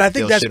hotep. See, but I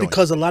think that's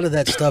because a lot of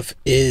that stuff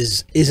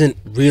isn't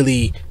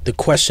really the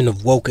question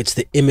of woke. It's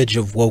the image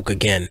of woke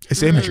again.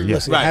 It's imagery,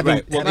 yes.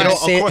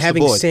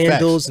 Having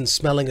sandals and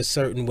smelling a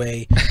certain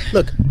way.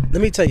 Look,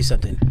 let me tell you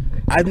something.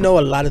 I know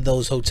a lot of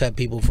those hotep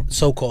people,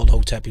 so-called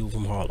hotep people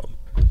from Harlem.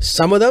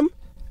 Some of them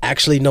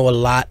actually know a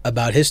lot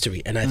about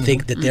history, and I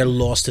think that they're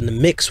lost in the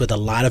mix with a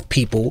lot of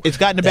people. It's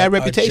gotten a bad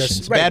reputation.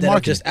 It's bad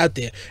marketing. Just out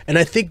there, and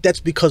I think that's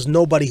because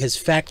nobody has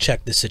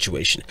fact-checked the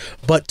situation.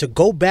 But to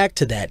go back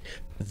to that,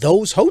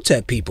 those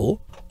Hotep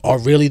people are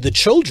really the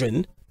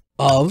children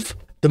of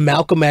the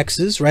Malcolm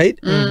X's, right?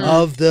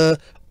 Of the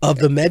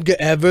Medgar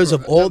Evers,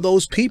 of all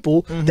those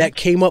people that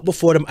came up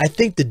before them. I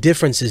think the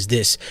difference is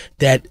this: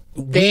 that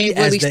they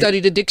really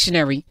studied the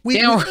dictionary.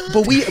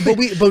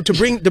 But to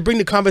bring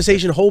the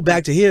conversation whole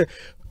back to here,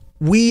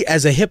 we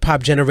as a hip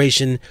hop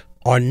generation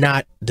are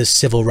not the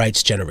civil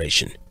rights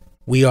generation.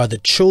 We are the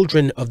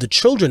children of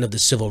the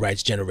civil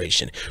rights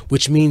generation,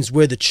 which means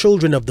we're the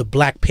children of the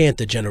Black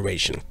Panther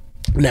generation.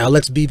 Now,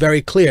 let's be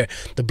very clear.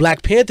 The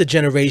Black Panther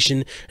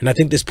generation, and I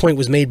think this point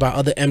was made by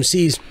other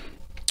MCs,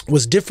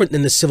 was different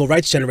than the civil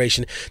rights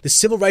generation. The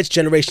civil rights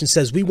generation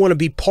says we want to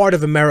be part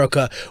of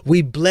America.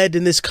 We bled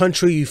in this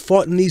country. We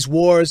fought in these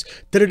wars.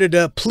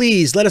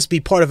 Please let us be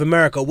part of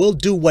America. We'll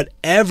do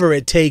whatever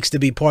it takes to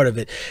be part of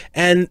it.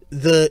 And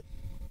the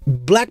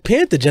Black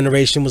Panther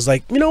generation was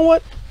like, you know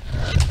what?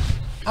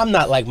 I'm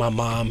not like my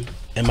mom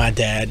and my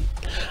dad.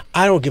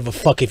 I don't give a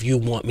fuck if you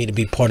want me to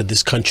be part of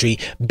this country.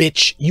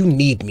 Bitch, you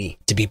need me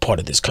to be part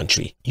of this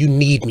country. You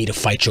need me to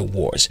fight your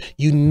wars.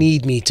 You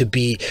need me to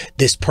be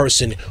this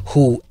person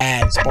who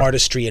adds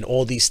artistry and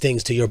all these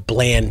things to your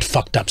bland,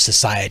 fucked up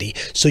society.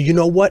 So you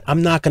know what?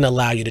 I'm not going to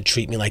allow you to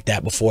treat me like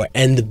that before.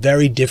 And the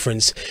very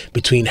difference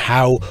between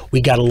how we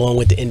got along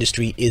with the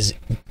industry is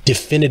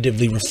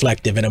definitively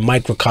reflective and a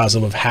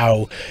microcosm of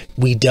how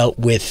we dealt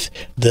with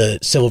the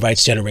civil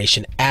rights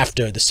generation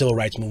after the civil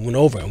rights movement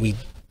over. And we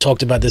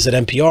talked about this at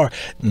NPR.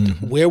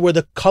 Where were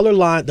the color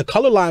line? The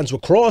color lines were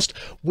crossed.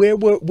 Where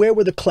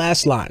were the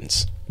class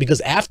lines?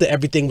 Because after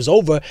everything was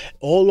over,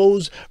 all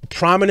those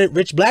prominent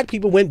rich black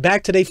people went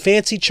back to their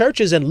fancy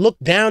churches and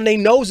looked down their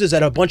noses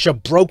at a bunch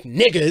of broke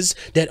niggas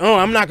that, oh,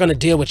 I'm not going to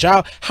deal with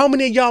y'all. How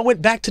many of y'all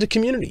went back to the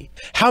community?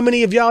 How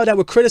many of y'all that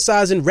were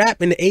criticizing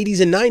rap in the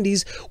 80s and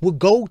 90s would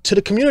go to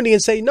the community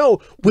and say,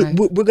 no, we're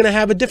going to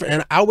have a different.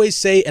 And I always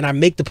say, and I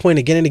make the point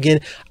again and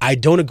again, I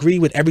don't agree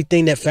with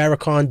everything that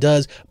Farrakhan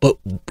does, but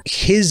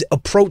his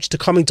approach to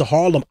coming to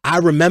Harlem, I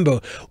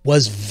remember,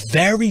 was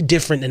very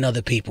different than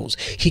other people's.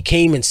 He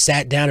came and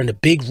sat down in a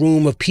big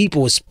room of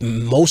people,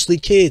 mostly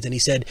kids, and he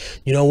said,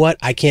 you know what,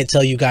 I can't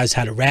tell you guys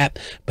how to rap,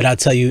 but I'll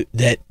tell you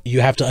that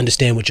you have to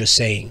understand what you're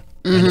saying.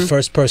 And the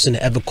first person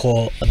to ever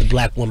call the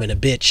black woman a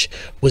bitch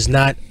was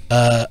not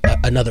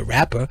another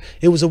rapper.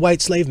 It was a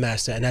white slave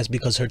master, and that's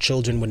because her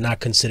children were not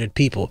considered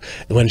people.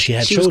 When she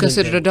had children, was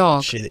considered a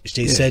dog.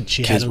 They said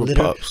she had a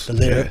litter, the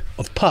litter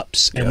of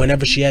pups, and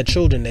whenever she had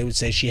children, they would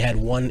say she had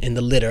one in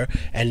the litter,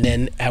 and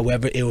then,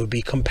 however, it would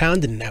be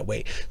compounded in that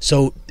way.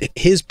 So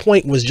his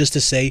point was just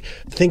to say,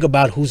 think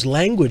about whose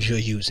language you're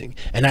using,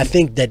 and I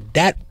think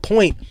that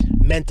point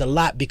meant a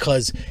lot,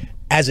 because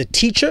as a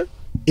teacher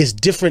is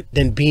different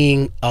than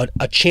being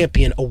a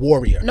champion, a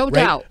warrior. No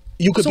doubt.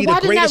 You could be the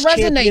greatest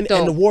champion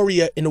and the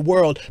warrior in the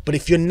world, but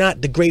if you're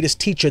not the greatest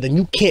teacher, then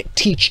you can't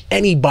teach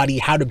anybody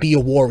how to be a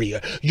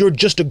warrior. You're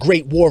just a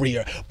great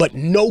warrior, but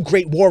no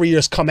great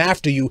warriors come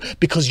after you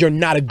because you're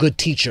not a good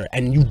teacher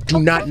and you do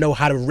not know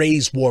how to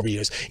raise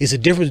warriors. It's a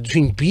difference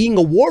between being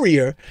a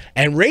warrior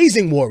and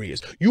raising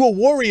warriors. You're a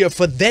warrior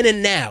for then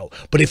and now,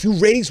 but if you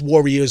raise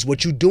warriors,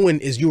 what you're doing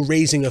is you're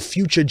raising a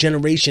future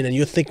generation and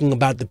you're thinking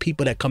about the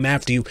people that come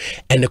after you.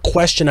 And the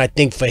question, I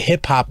think, for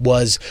hip hop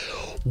was,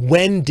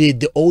 when did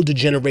the older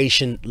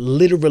generation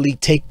literally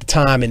take the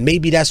time? And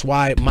maybe that's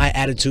why my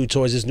attitude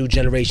towards this new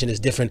generation is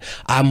different.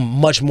 I'm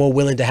much more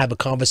willing to have a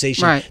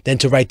conversation than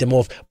to write them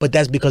off. But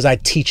that's because I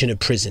teach in a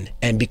prison,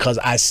 and because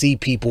I see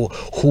people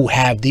who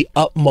have the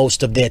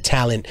utmost of their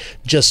talent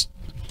just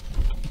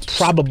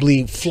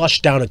probably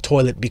flushed down a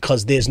toilet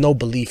because there's no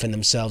belief in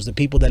themselves. The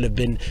people that have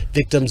been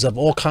victims of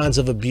all kinds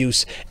of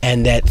abuse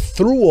and that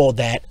through all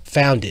that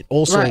found it.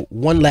 Also,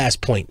 one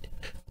last point.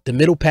 The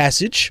Middle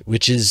Passage,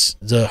 which is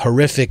the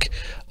horrific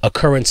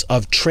occurrence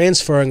of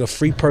transferring a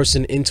free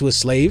person into a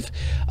slave,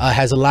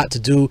 has a lot to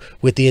do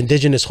with the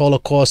indigenous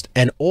Holocaust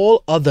and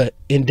all other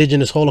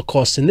indigenous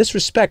Holocausts in this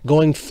respect,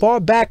 going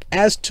far back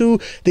as to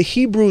the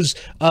Hebrews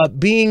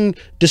being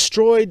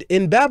destroyed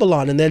in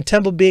Babylon and their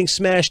temple being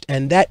smashed.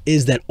 And that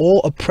is that all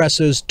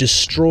oppressors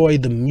destroy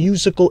the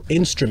musical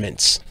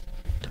instruments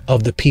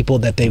of the people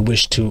that they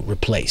wish to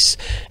replace.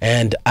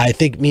 And I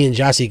think me and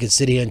Jossie could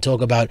sit here and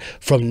talk about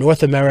from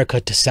North America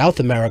to South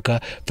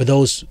America for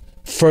those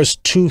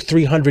first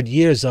 200-300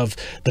 years of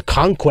the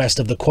conquest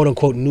of the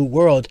quote-unquote New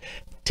World.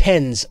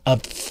 Tens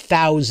of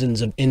thousands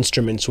of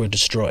instruments were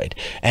destroyed.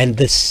 And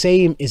the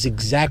same is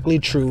exactly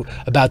true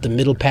about the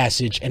Middle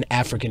Passage and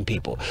African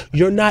people.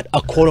 You're not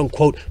a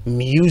quote-unquote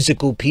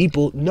musical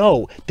people.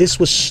 No, this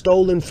was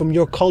stolen from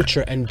your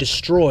culture and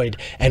destroyed.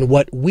 And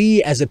what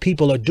we as a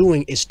people are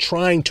doing is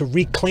trying to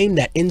reclaim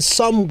that in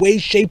some way,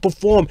 shape, or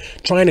form,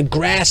 trying to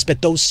grasp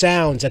at those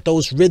sounds, at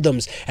those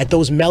rhythms, at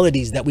those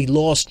melodies that we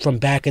lost from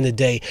back in the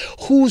day.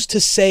 Who's to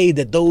say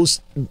that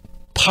those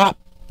pop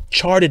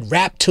charted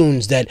rap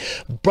tunes that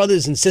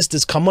brothers and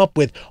sisters come up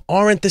with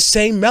aren't the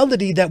same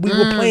melody that we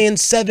were playing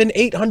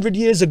 700-800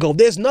 years ago?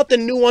 There's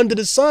nothing new under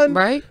the sun.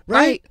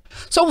 Right.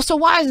 So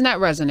why isn't that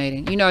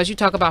resonating? You know, as you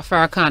talk about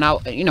Farrakhan,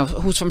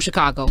 who's from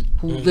Chicago,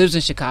 who lives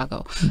in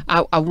Chicago.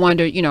 I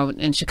wonder,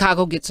 and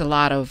Chicago gets a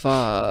lot of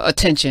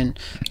attention.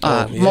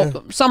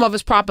 Some of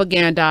it's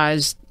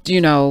propagandized,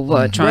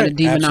 trying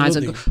to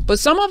demonize it. But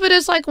some of it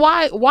is like,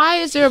 why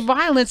is there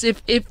violence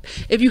if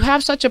you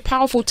have such a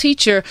powerful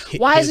teacher?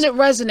 Why isn't it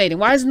resonating?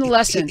 Why isn't the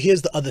lesson?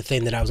 Here's the other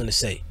thing that I was going to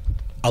say.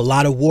 A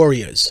lot of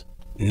warriors,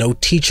 no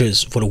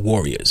teachers for the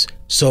warriors.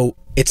 So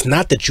it's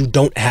not that you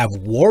don't have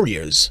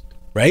warriors,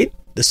 right?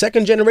 The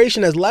second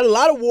generation has a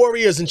lot of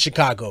warriors in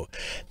Chicago.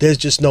 There's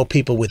just no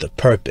people with a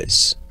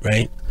purpose,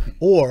 right?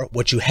 Or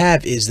what you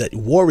have is that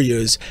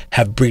warriors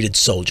have breeded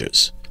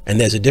soldiers. And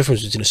there's a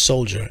difference between a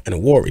soldier and a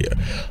warrior.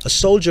 A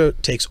soldier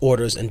takes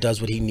orders and does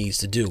what he needs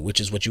to do, which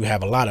is what you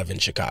have a lot of in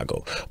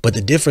Chicago. But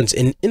the difference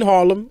in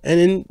Harlem and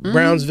in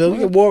Brownsville,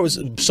 you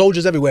get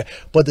soldiers everywhere.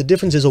 But the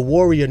difference is a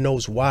warrior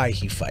knows why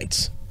he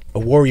fights. A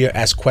warrior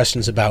asks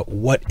questions about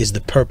what is the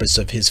purpose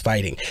of his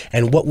fighting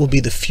and what will be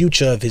the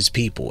future of his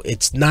people.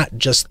 It's not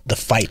just the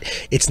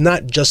fight. It's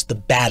not just the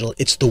battle.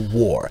 It's the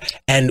war.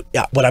 And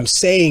what I'm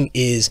saying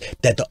is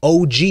that the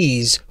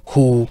OGs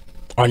who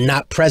are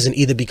not present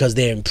either because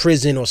they're in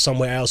prison or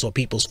somewhere else or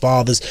people's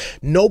fathers,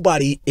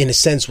 nobody in a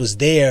sense was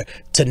there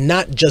to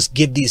not just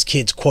give these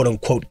kids quote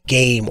unquote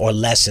game or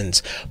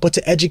lessons, but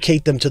to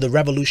educate them to the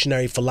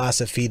revolutionary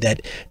philosophy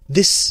that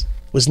this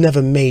was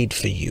never made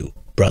for you,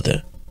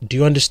 brother. Do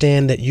you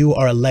understand that you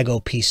are a Lego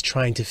piece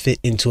trying to fit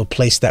into a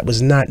place that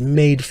was not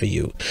made for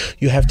you?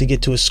 You have to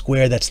get to a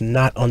square that's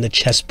not on the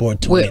chessboard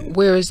to win.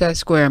 Where is that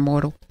square,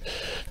 Immortal?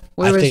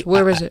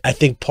 Where is it? I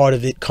think part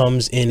of it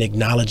comes in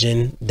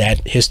acknowledging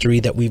that history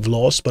that we've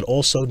lost, but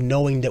also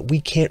knowing that we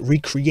can't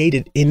recreate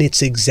it in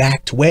its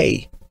exact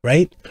way.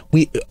 Right?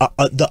 We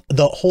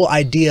the whole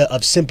idea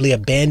of simply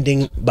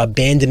abandoning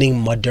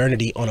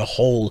modernity on a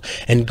whole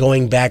and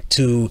going back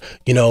to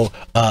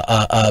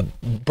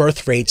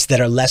birth rates that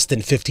are less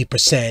than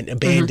 50%,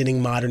 abandoning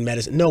modern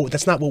medicine. No,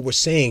 that's not what we're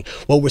saying.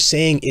 What we're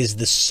saying is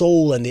the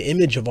soul and the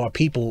image of our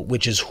people,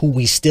 which is who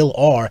we still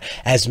are,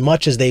 as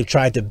much as they've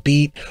tried to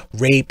beat,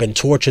 rape, and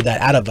torture that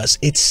out of us,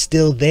 it's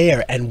still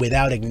there. And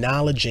without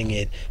acknowledging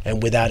it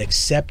and without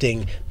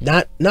accepting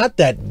not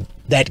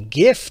that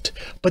gift,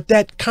 but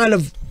that kind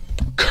of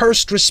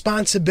cursed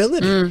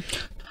responsibility.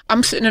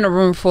 I'm sitting in a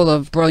room full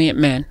of brilliant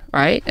men,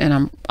 right? And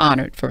I'm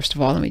honored, first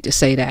of all. Let me just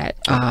say that.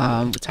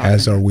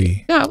 As are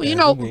we. Yeah,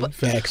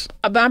 Facts.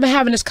 I've been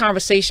having this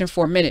conversation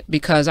for a minute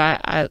because I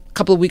a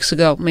couple of weeks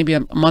ago, maybe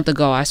a month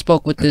ago, I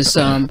spoke with this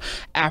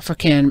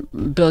African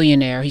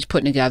billionaire. He's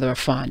putting together a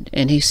fund,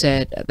 and he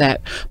said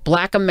that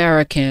Black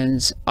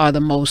Americans are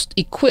the most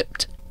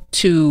equipped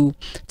to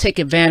take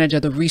advantage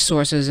of the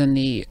resources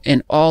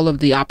and all of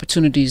the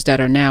opportunities that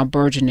are now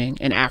burgeoning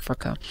in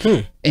Africa.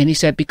 And he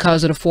said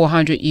because of the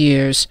 400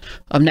 years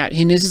of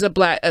and this is an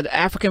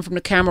African from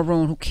the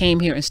Cameroon who came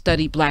here and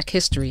studied Black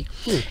history.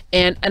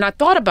 And I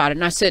thought about it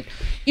and I said,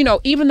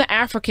 even the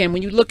African,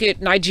 when you look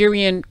at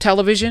Nigerian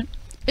television,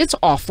 it's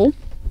awful.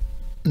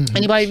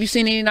 Anybody, have you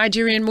seen any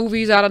Nigerian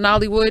movies out of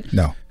Nollywood?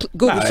 No.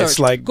 Google search. It's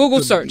like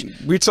Google search.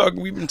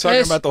 We've been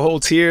talking about the whole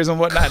tears and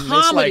whatnot. And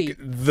it's like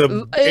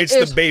it's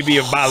the baby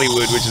of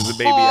Bollywood, which is the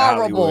baby of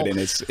Hollywood, and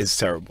it's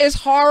terrible. It's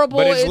horrible.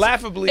 But it's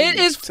laughably. It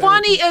is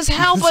funny as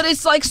hell, but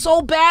it's like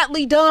so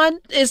badly done.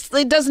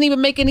 It doesn't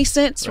even make any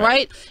sense,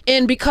 right?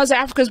 And because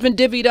Africa's been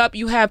divvied up,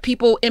 you have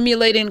people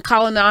emulating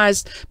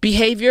colonized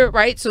behavior,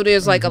 right? So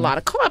there's like a lot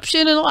of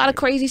corruption and a lot of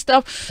crazy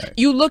stuff. Right.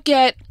 You look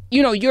at,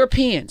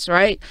 Europeans,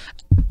 right?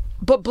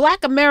 But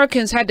Black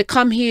Americans had to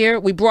come here.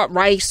 We brought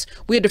rice.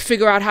 We had to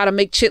figure out how to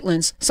make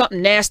chitlins,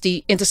 something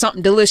nasty, into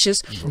something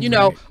delicious.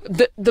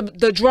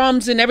 The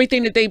drums and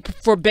everything that they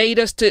forbade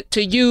us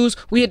to use,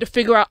 we had to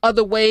figure out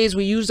other ways.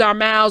 We used our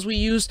mouths. We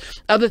used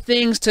other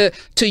things to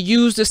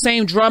use the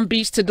same drum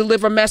beats to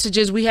deliver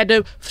messages. We had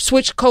to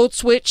code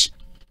switch.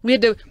 We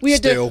had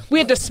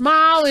to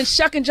smile and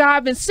shuck and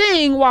jive and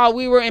sing while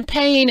we were in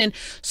pain. And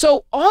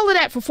so all of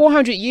that for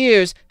 400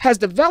 years has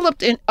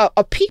developed in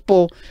a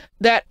people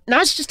that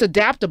not just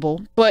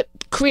adaptable, but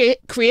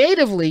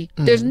creatively,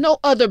 there's no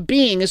other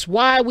being. It's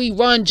why we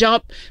run,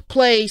 jump,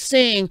 play,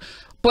 sing.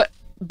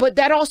 But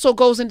that also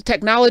goes into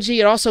technology.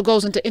 It also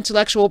goes into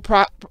intellectual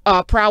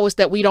prowess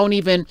that we don't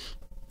even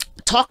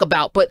talk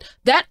about. But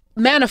that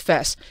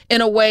manifests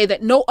in a way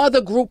that no other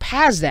group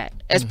has that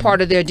as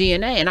part of their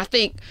DNA. And I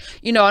think,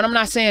 and I'm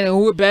not saying that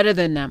we're better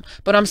than them,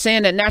 but I'm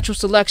saying that natural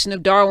selection,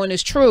 if Darwin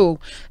is true,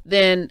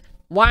 then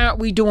why aren't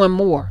we doing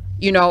more?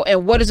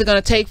 And what is it going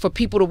to take for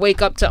people to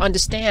wake up to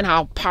understand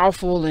how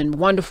powerful and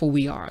wonderful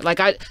we are?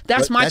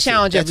 That's my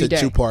challenge every day.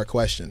 That's a two-part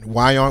question.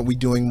 Why aren't we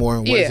doing more,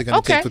 and what is it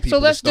going to take for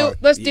people to start? So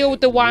let's deal with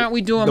the why aren't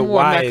we doing more,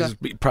 why Mecca. is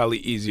probably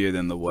easier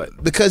than the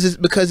what. Because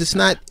it's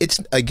not,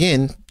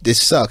 again,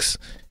 this sucks.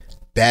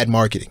 Bad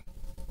marketing.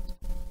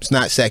 It's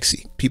not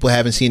sexy. People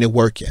haven't seen it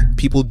work yet.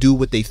 People do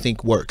what they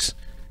think works.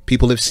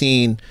 People have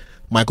seen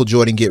Michael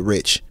Jordan get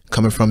rich,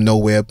 coming from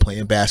nowhere,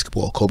 playing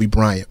basketball. Kobe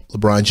Bryant,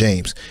 LeBron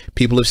James.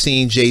 People have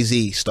seen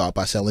Jay-Z start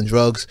by selling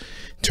drugs,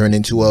 turn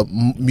into a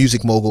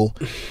music mogul,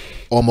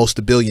 almost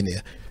a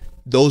billionaire.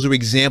 Those are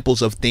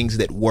examples of things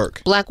that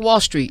work. Black Wall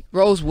Street,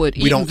 Rosewood,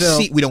 we don't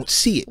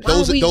see it.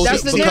 Those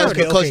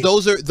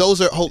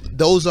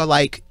are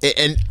like,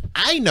 and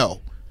I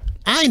know.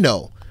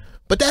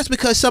 But that's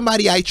because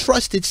somebody I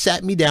trusted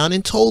sat me down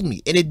and told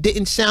me. And it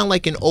didn't sound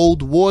like an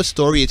old war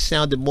story. It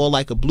sounded more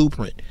like a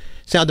blueprint.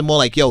 It sounded more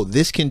like,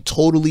 this can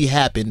totally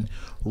happen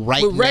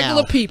right with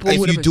regular people if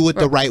you do it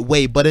the right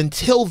way. But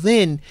until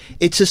then,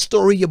 it's a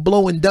story you're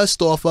blowing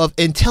dust off of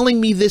and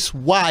telling me this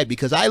why.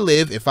 Because I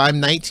live, if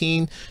I'm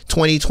 19,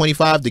 20,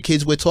 25, the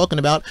kids we're talking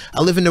about, I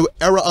live in the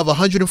era of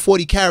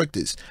 140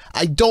 characters.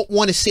 I don't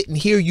want to sit and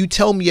hear you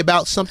tell me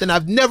about something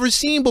I've never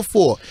seen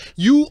before.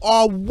 You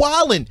are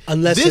wildin'.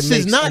 Unless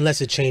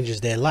it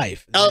changes their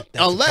life.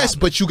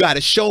 But you got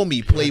to show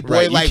me, Playboy.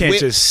 Right, you can't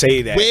just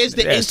say that. Where's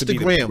the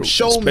Instagram?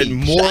 Show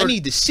me. I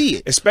need to see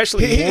it.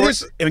 Especially more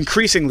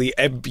increasingly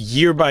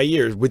year by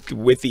year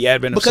with the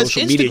advent of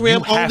social media.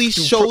 Because Instagram only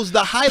shows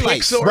the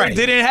highlights. Right. It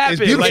didn't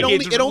happen.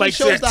 It only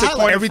shows the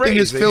highlights. Everything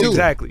is filtered.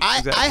 Exactly.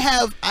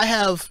 I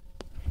have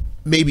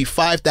maybe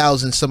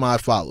 5,000 some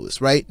odd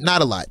followers, right?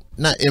 Not a lot.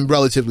 Not in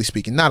relatively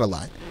speaking, not a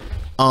lot.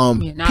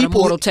 Not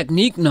Immortal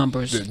Technique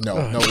numbers. No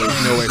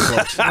way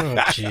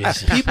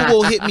close. People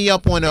will hit me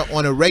up on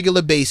a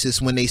regular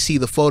basis when they see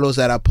the photos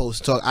that I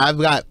post. I've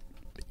got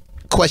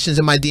questions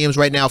in my DMs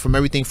right now from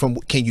everything from,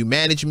 can you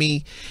manage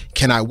me?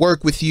 Can I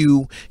work with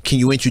you? Can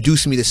you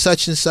introduce me to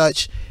such and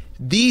such?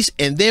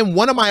 And then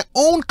one of my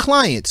own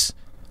clients,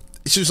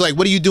 she was like,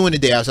 what are you doing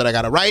today? I said, I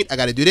gotta write, I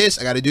gotta do this,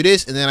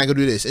 and then I gotta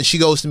do this. And she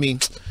goes to me,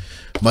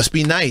 must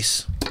be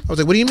nice. I was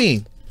like, what do you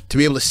mean? To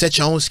be able to set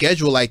your own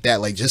schedule like that,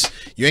 like just,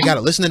 you ain't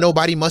gotta listen to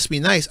nobody, must be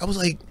nice. I was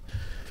like,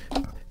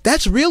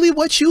 that's really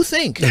what you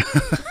think. And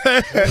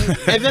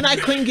then I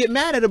couldn't get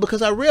mad at her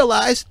because I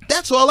realized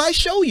that's all I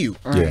show you.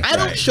 I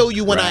don't show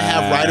you when I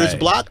have writer's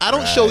block. I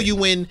don't show you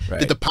when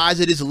the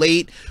deposit is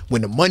late,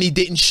 when the money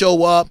didn't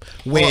show up,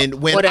 when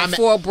that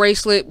foil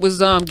bracelet was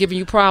giving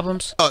you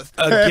problems.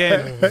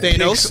 Again,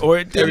 Thanos, or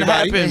it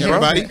happens,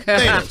 everybody.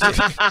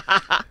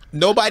 Thanos.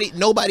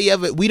 Nobody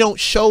ever. We don't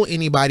show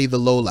anybody the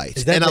lowlights.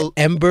 Is that the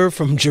Ember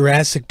from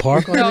Jurassic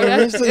Park? No,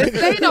 it's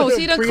Thanos.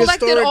 He done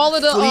collected all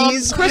of the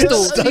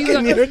crystals.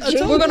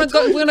 We're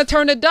gonna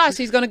turn to dust.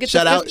 He's gonna get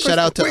shout out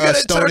to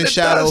Stone and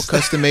Shadow,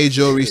 custom made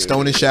jewelry.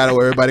 Stone and Shadow.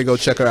 Everybody go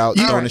check her out.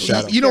 Stone and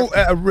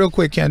Shadow. Real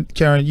quick,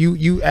 Karen,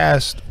 you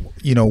asked,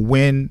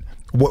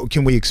 what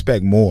can we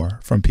expect more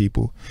from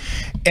people,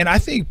 and I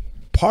think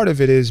part of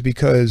it is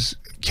because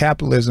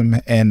capitalism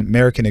and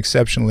American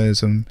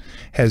exceptionalism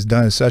has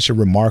done such a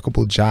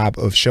remarkable job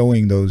of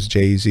showing those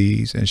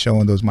Jay-Z's and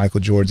showing those Michael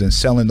Jordans and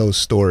selling those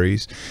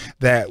stories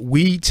that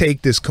we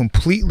take this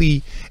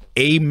completely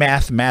a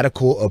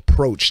mathematical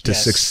approach to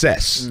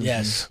success.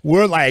 Yes.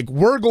 We're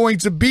going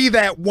to be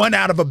that 1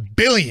 out of a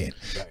billion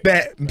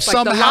that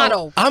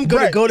somehow I'm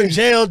going to go to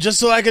jail just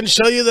so I can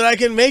show you that I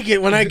can make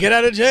it when I get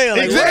out of jail.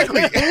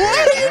 Exactly. What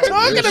are you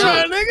talking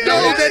about, nigga?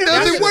 No, that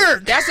doesn't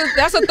work. That's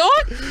a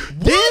thought?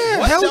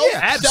 Yeah, hell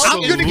yeah.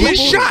 I'm gonna get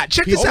shot.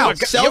 Check this out.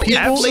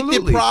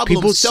 Self-inflicted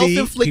problems.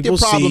 Self-inflicted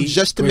problems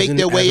just to make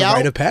their way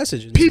out.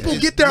 People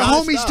get their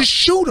homies to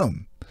shoot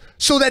them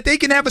so that they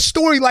can have a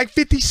story like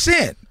 50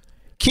 Cent.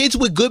 Kids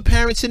with good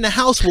parents in the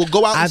house will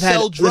go out and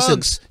sell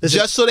drugs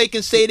just so they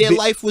can say their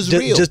life was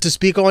real. Just to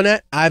speak on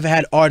that, I've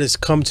had artists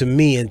come to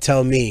me and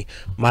tell me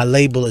my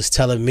label is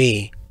telling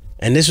me,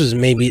 and this was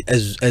maybe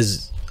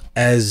as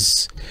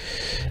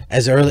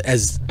early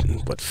as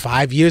what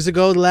 5 years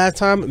ago, the last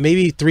time,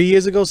 maybe 3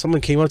 years ago,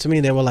 someone came up to me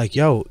and they were like,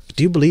 yo,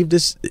 do you believe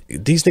this?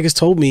 These niggas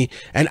told me,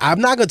 and I'm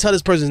not gonna tell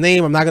this person's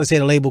name, I'm not gonna say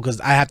the label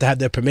because I have to have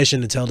their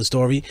permission to tell the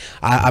story.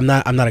 I'm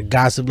not a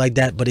gossip like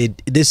that, but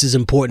this is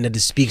important that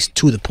it speaks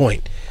to the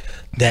point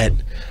that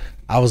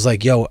I was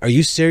like, yo, are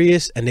you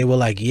serious? And they were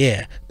like,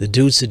 yeah. The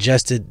dude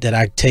suggested that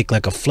I take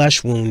like a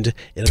flesh wound.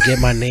 It'll get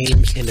my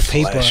name in the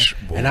paper.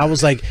 And I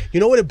was like, you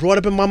know what it brought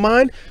up in my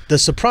mind? The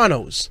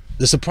Sopranos.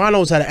 The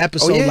Sopranos had an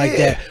episode like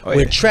that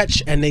where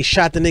Tretch and they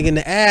shot the nigga in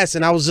the ass,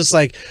 and I was just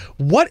like,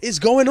 what is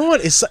going on?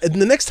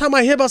 The next time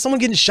I hear about someone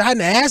getting shot in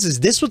the ass, is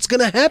this what's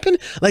gonna happen?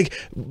 Like,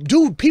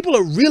 dude, people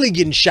are really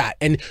getting shot,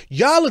 and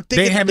y'all are thinking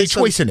they have a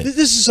choice in it. This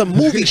is some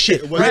movie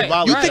shit, right?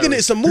 You thinking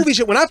it's some movie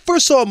shit? When I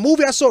first saw a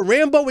movie, I saw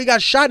Rambo. We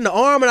got shot in the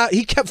arm, and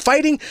he kept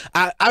fighting.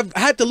 I've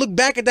had to look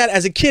back at that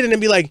as a kid and then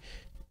be like,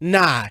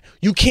 nah,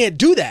 you can't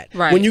do that.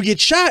 Right. When you get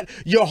shot,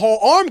 your whole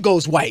arm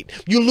goes white.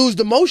 You lose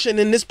the motion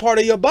in this part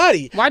of your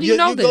body. Why do you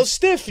know this? You go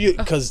stiff.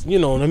 Because, you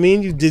know what I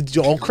mean? You did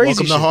all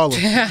crazy Welcome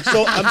shit. to Harlem.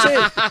 So I'm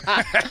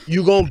saying,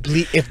 you gonna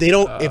bleed. If they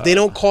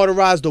don't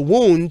cauterize the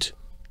wound,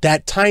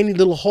 that tiny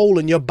little hole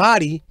in your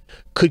body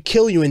could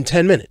kill you in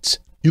 10 minutes.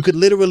 You could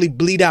literally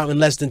bleed out in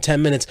less than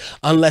 10 minutes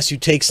unless you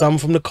take some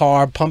from the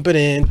car, pump it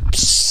in,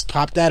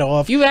 pop that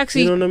off. You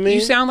actually, you know what I mean?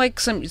 You sound like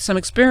some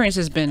experience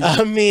has been.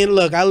 I mean,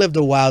 look, I lived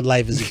a wild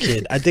life as a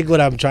kid. I think what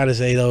I'm trying to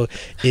say though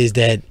is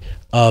that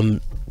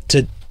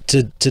to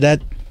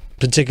that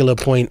particular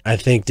point, I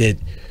think that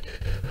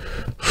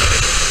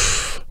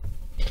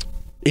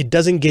it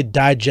doesn't get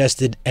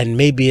digested, and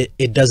maybe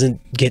it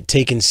doesn't get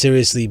taken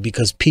seriously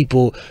because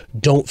people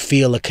don't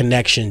feel a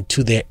connection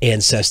to their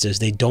ancestors.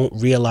 They don't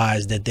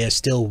realize that they're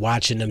still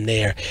watching them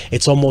there.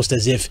 It's almost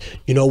as if,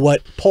 you know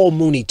what, Paul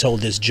Mooney told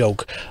this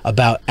joke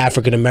about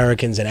African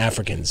Americans and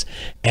Africans,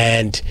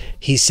 and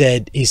he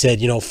said,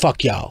 you know,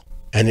 fuck y'all.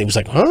 And it was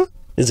like, huh?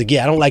 He's like,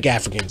 yeah, I don't like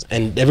Africans.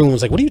 And everyone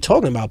was like, what are you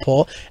talking about,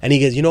 Paul? And he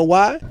goes, you know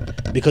why?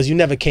 Because you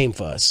never came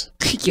for us.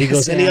 Yes, he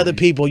goes, any other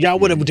people, y'all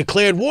would have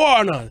declared war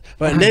on us.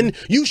 But and then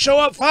you show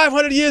up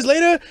 500 years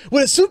later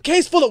with a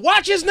suitcase full of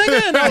watches,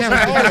 nigga. And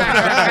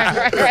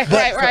I was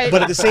like, right.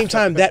 But at the same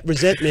time, that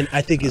resentment,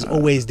 I think, is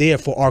always there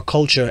for our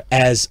culture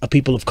as a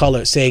people of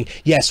color, saying,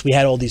 yes, we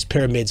had all these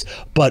pyramids,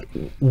 but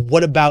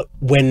what about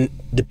when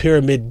the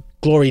pyramid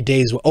glory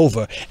days were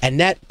over? And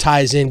that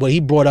ties in what he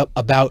brought up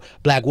about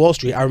Black Wall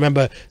Street. I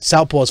remember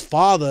Southpaw's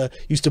father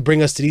used to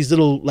bring us to these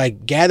little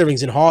like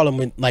gatherings in Harlem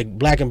with like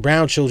black and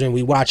brown children.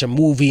 We watch a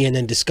movie and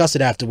then discuss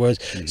it afterwards.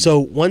 So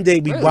one day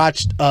we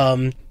watched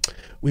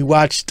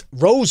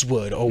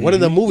Rosewood or one of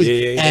the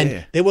movies,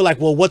 and they were like,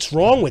 well, what's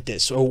wrong with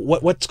this, or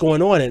what's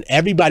going on? And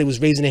everybody was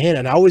raising their hand,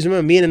 and I always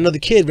remember me and another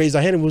kid raised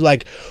our hand and was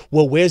like,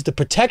 well, where's the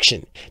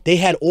protection? They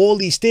had all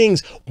these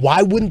things.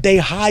 Why wouldn't they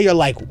hire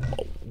like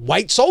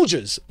white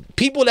soldiers,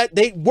 people that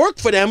they work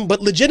for them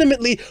but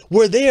legitimately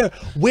were there?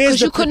 Where's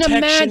the you couldn't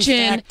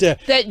imagine factor?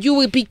 That you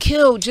would be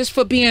killed just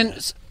for being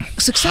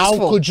successful.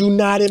 How could you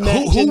not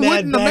imagine who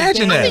wouldn't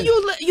imagine that? I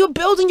mean, you're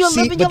building, you're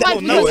living your life.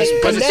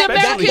 It's the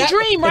American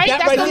dream, right?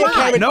 That's the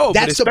line. No,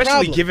 but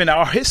especially given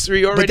our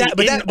history already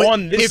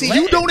on this if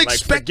land, you don't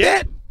expect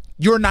that,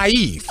 you're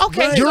naive.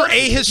 Okay, you're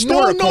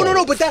ahistorical.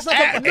 No, but that's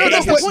not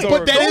that's the point.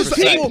 But that is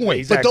the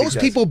point. But those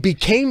people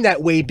became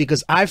that way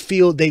because I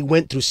feel they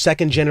went through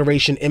second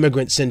generation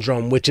immigrant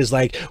syndrome, which is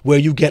like where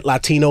you get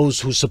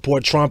Latinos who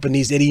support Trump and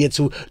these idiots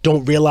who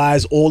don't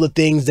realize all the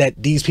things that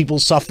these people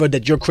suffered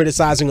that you're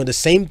criticizing are the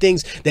same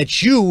things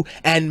that you,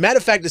 and matter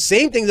of fact, the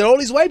same things that all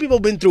these white people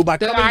have been through by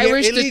coming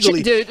Irish, here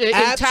illegally. the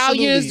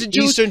Italians, the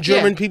Jews, Eastern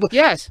German people.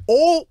 Yes.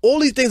 All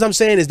these things I'm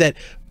saying is that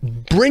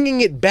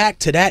bringing it back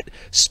to that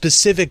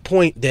specific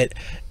point, that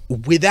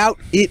without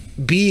it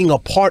being a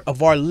part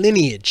of our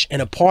lineage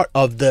and a part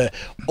of the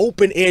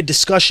open air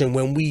discussion,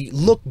 when we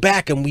look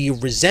back and we are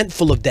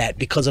resentful of that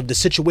because of the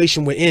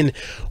situation we're in,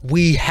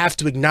 we have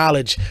to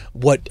acknowledge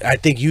what I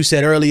think you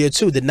said earlier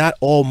too, that not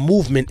all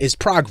movement is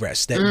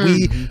progress,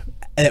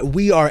 that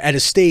we are at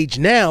a stage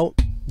now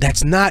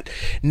that's not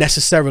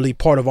necessarily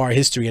part of our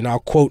history. And I'll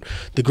quote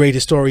the great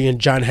historian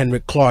John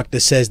Henrik Clarke that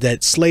says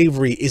that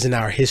slavery isn't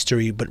our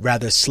history, but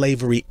rather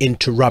slavery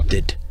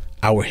interrupted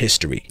our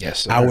history.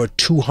 Yes, sir. Our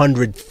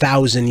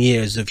 200,000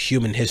 years of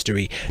human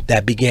history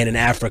that began in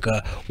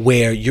Africa,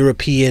 where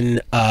European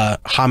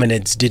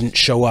hominids didn't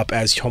show up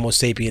as Homo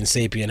sapiens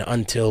sapien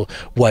until,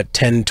 what,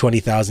 10,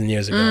 20,000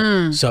 years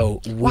ago.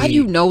 So why do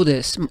you know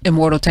this,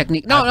 Immortal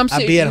Technique? No, I'm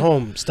serious. I'd be at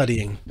home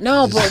studying.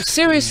 No, bro,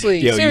 seriously.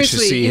 Yo, seriously, you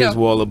should see his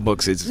wall of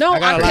books. It's no,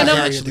 but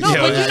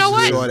you know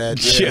what?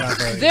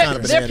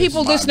 There are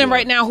people listening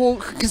right now who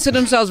consider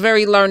themselves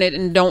very learned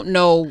and don't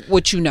know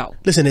what you know.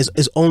 Listen,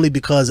 it's only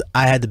because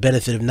I had the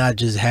benefit of not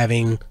just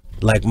having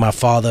like my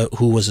father,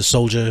 who was a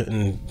soldier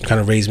and kind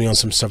of raised me on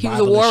some survival.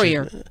 He was a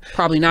warrior,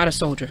 probably not a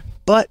soldier.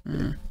 But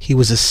he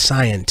was a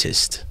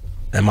scientist.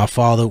 And my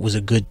father was a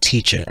good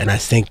teacher. And I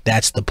think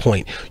that's the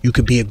point. You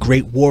could be a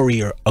great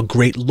warrior, a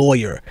great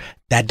lawyer.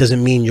 That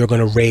doesn't mean you're going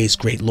to raise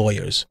great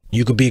lawyers.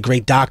 You could be a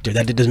great doctor.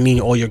 That doesn't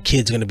mean all your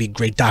kids are going to be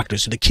great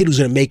doctors. So the kid who's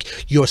going to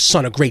make your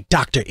son a great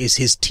doctor is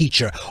his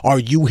teacher. Are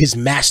you his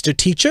master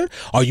teacher?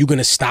 Are you going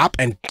to stop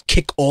and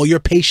kick all your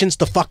patients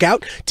the fuck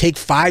out? Take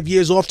 5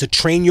 years off to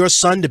train your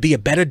son to be a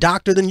better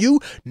doctor than you?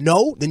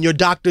 No, then your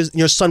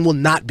son will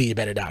not be a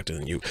better doctor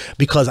than you.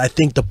 Because I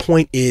think the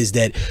point is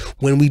that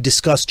when we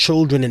discuss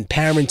children and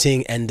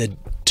parenting and the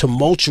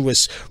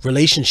tumultuous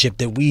relationship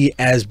that we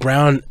as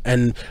brown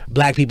and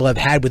black people have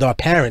had with our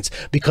parents,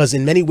 because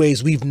in many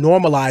ways we've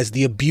normalized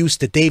the abuse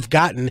that they've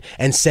gotten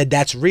and said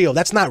that's real.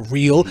 That's not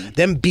real.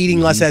 Them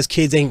beating us as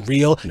kids ain't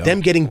real. No.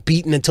 Them getting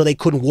beaten until they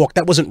couldn't walk,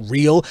 that wasn't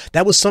real.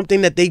 That was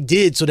something that they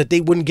did so that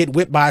they wouldn't get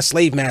whipped by a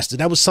slave master.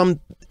 That was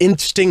some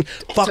interesting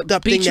fucked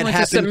up thing that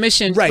happened,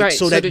 submission, right,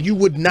 so that you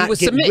would not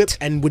get whipped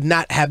and would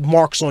not have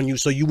marks on you,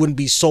 so you wouldn't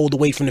be sold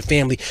away from the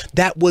family.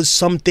 That was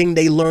something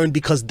they learned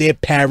because their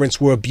parents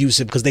were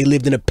abusive, because they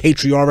lived in a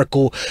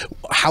patriarchal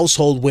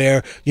household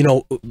where, you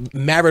know,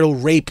 marital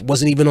rape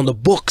wasn't even on the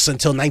books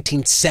until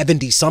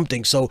 1970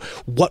 something. So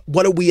what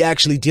are we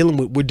actually dealing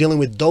with? We're dealing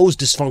with those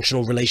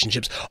dysfunctional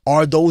relationships.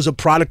 Are those a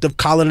product of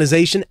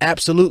colonization?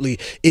 Absolutely.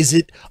 Is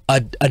it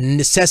a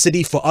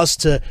necessity for us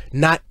to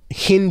not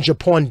hinge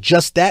upon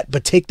just that,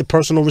 but take the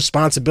personal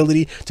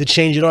responsibility to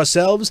change it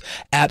ourselves?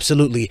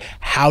 Absolutely.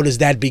 How does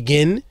that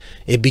begin?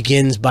 It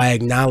begins by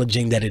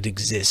acknowledging that it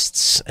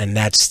exists, and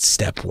that's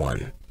step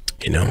one,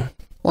 you know?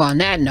 Well, on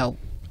that note,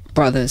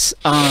 brothers,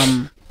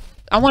 I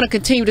want to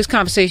continue this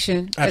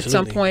conversation at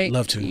some point.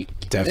 Love to.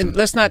 Definitely.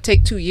 Let's not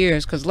take 2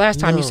 years, because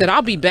last time you said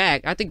I'll be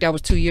back. I think that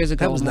was 2 years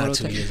ago. That was not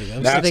 2 years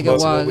ago. I think it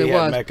was. It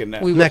was. Mecca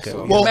now.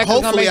 Well,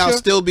 hopefully I'll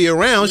still be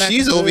around. Mecca.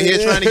 She's over here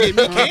trying to get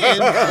me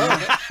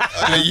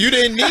canned. You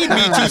didn't need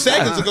me 2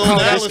 seconds ago.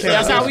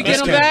 That's how we get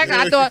them back.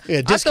 I thought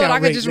I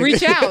could just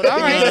reach out. All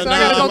right, so I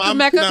gotta go through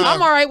Mecca.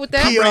 I'm all right with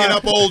that. Bringing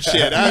up old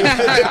shit.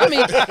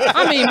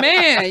 I mean,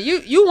 man,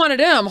 you one of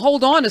them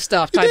hold on to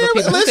stuff type of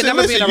people. Listen,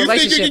 never be in a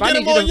relationship. I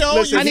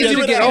need you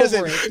to get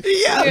over it.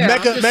 Yeah,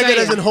 Mecca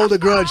doesn't hold a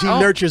grudge.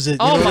 He nurtures it.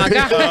 Oh my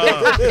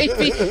God! he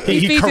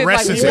feeds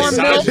caresses it like warm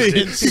milk,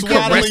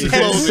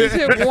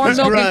 warm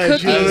milk and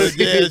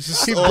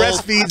cookies. He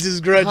breastfeeds his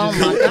grudges. Oh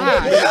my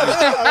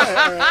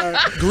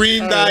God!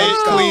 Green diet,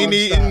 clean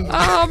eating.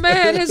 Oh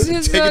man,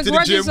 his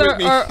grudges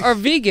are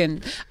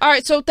vegan. All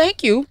right, so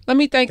thank you. Let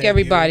me thank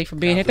everybody for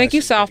being here. Thank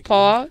you,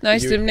 Southpaw.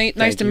 Nice to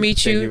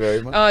meet you.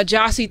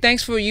 Jossie,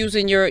 thanks for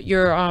using your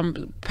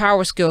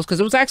power skills, because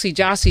it was actually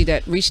Jossie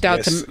that reached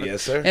out to me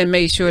and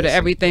made sure that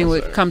everything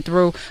would come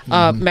through.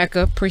 Mecca,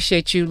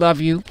 appreciate you,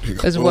 love you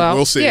as well.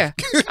 We'll see. Yeah.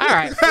 All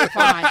right.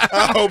 Fine.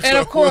 And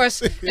of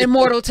course,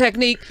 Immortal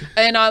Technique.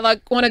 And I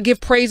want to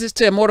give praises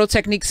to Immortal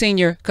Technique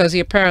Senior, because he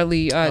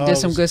apparently did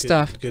some good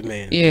stuff. Good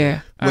man.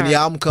 Yeah. When the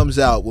album comes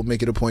out, we'll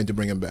make it a point to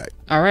bring him back.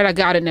 All right, I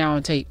got it now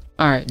on tape.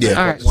 All right. Yeah.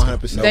 All right.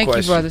 100%. Thank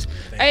you, brothers.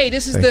 Hey,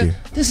 this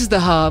is the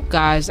Hub,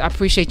 guys. I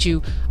appreciate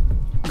you.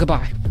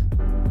 Goodbye.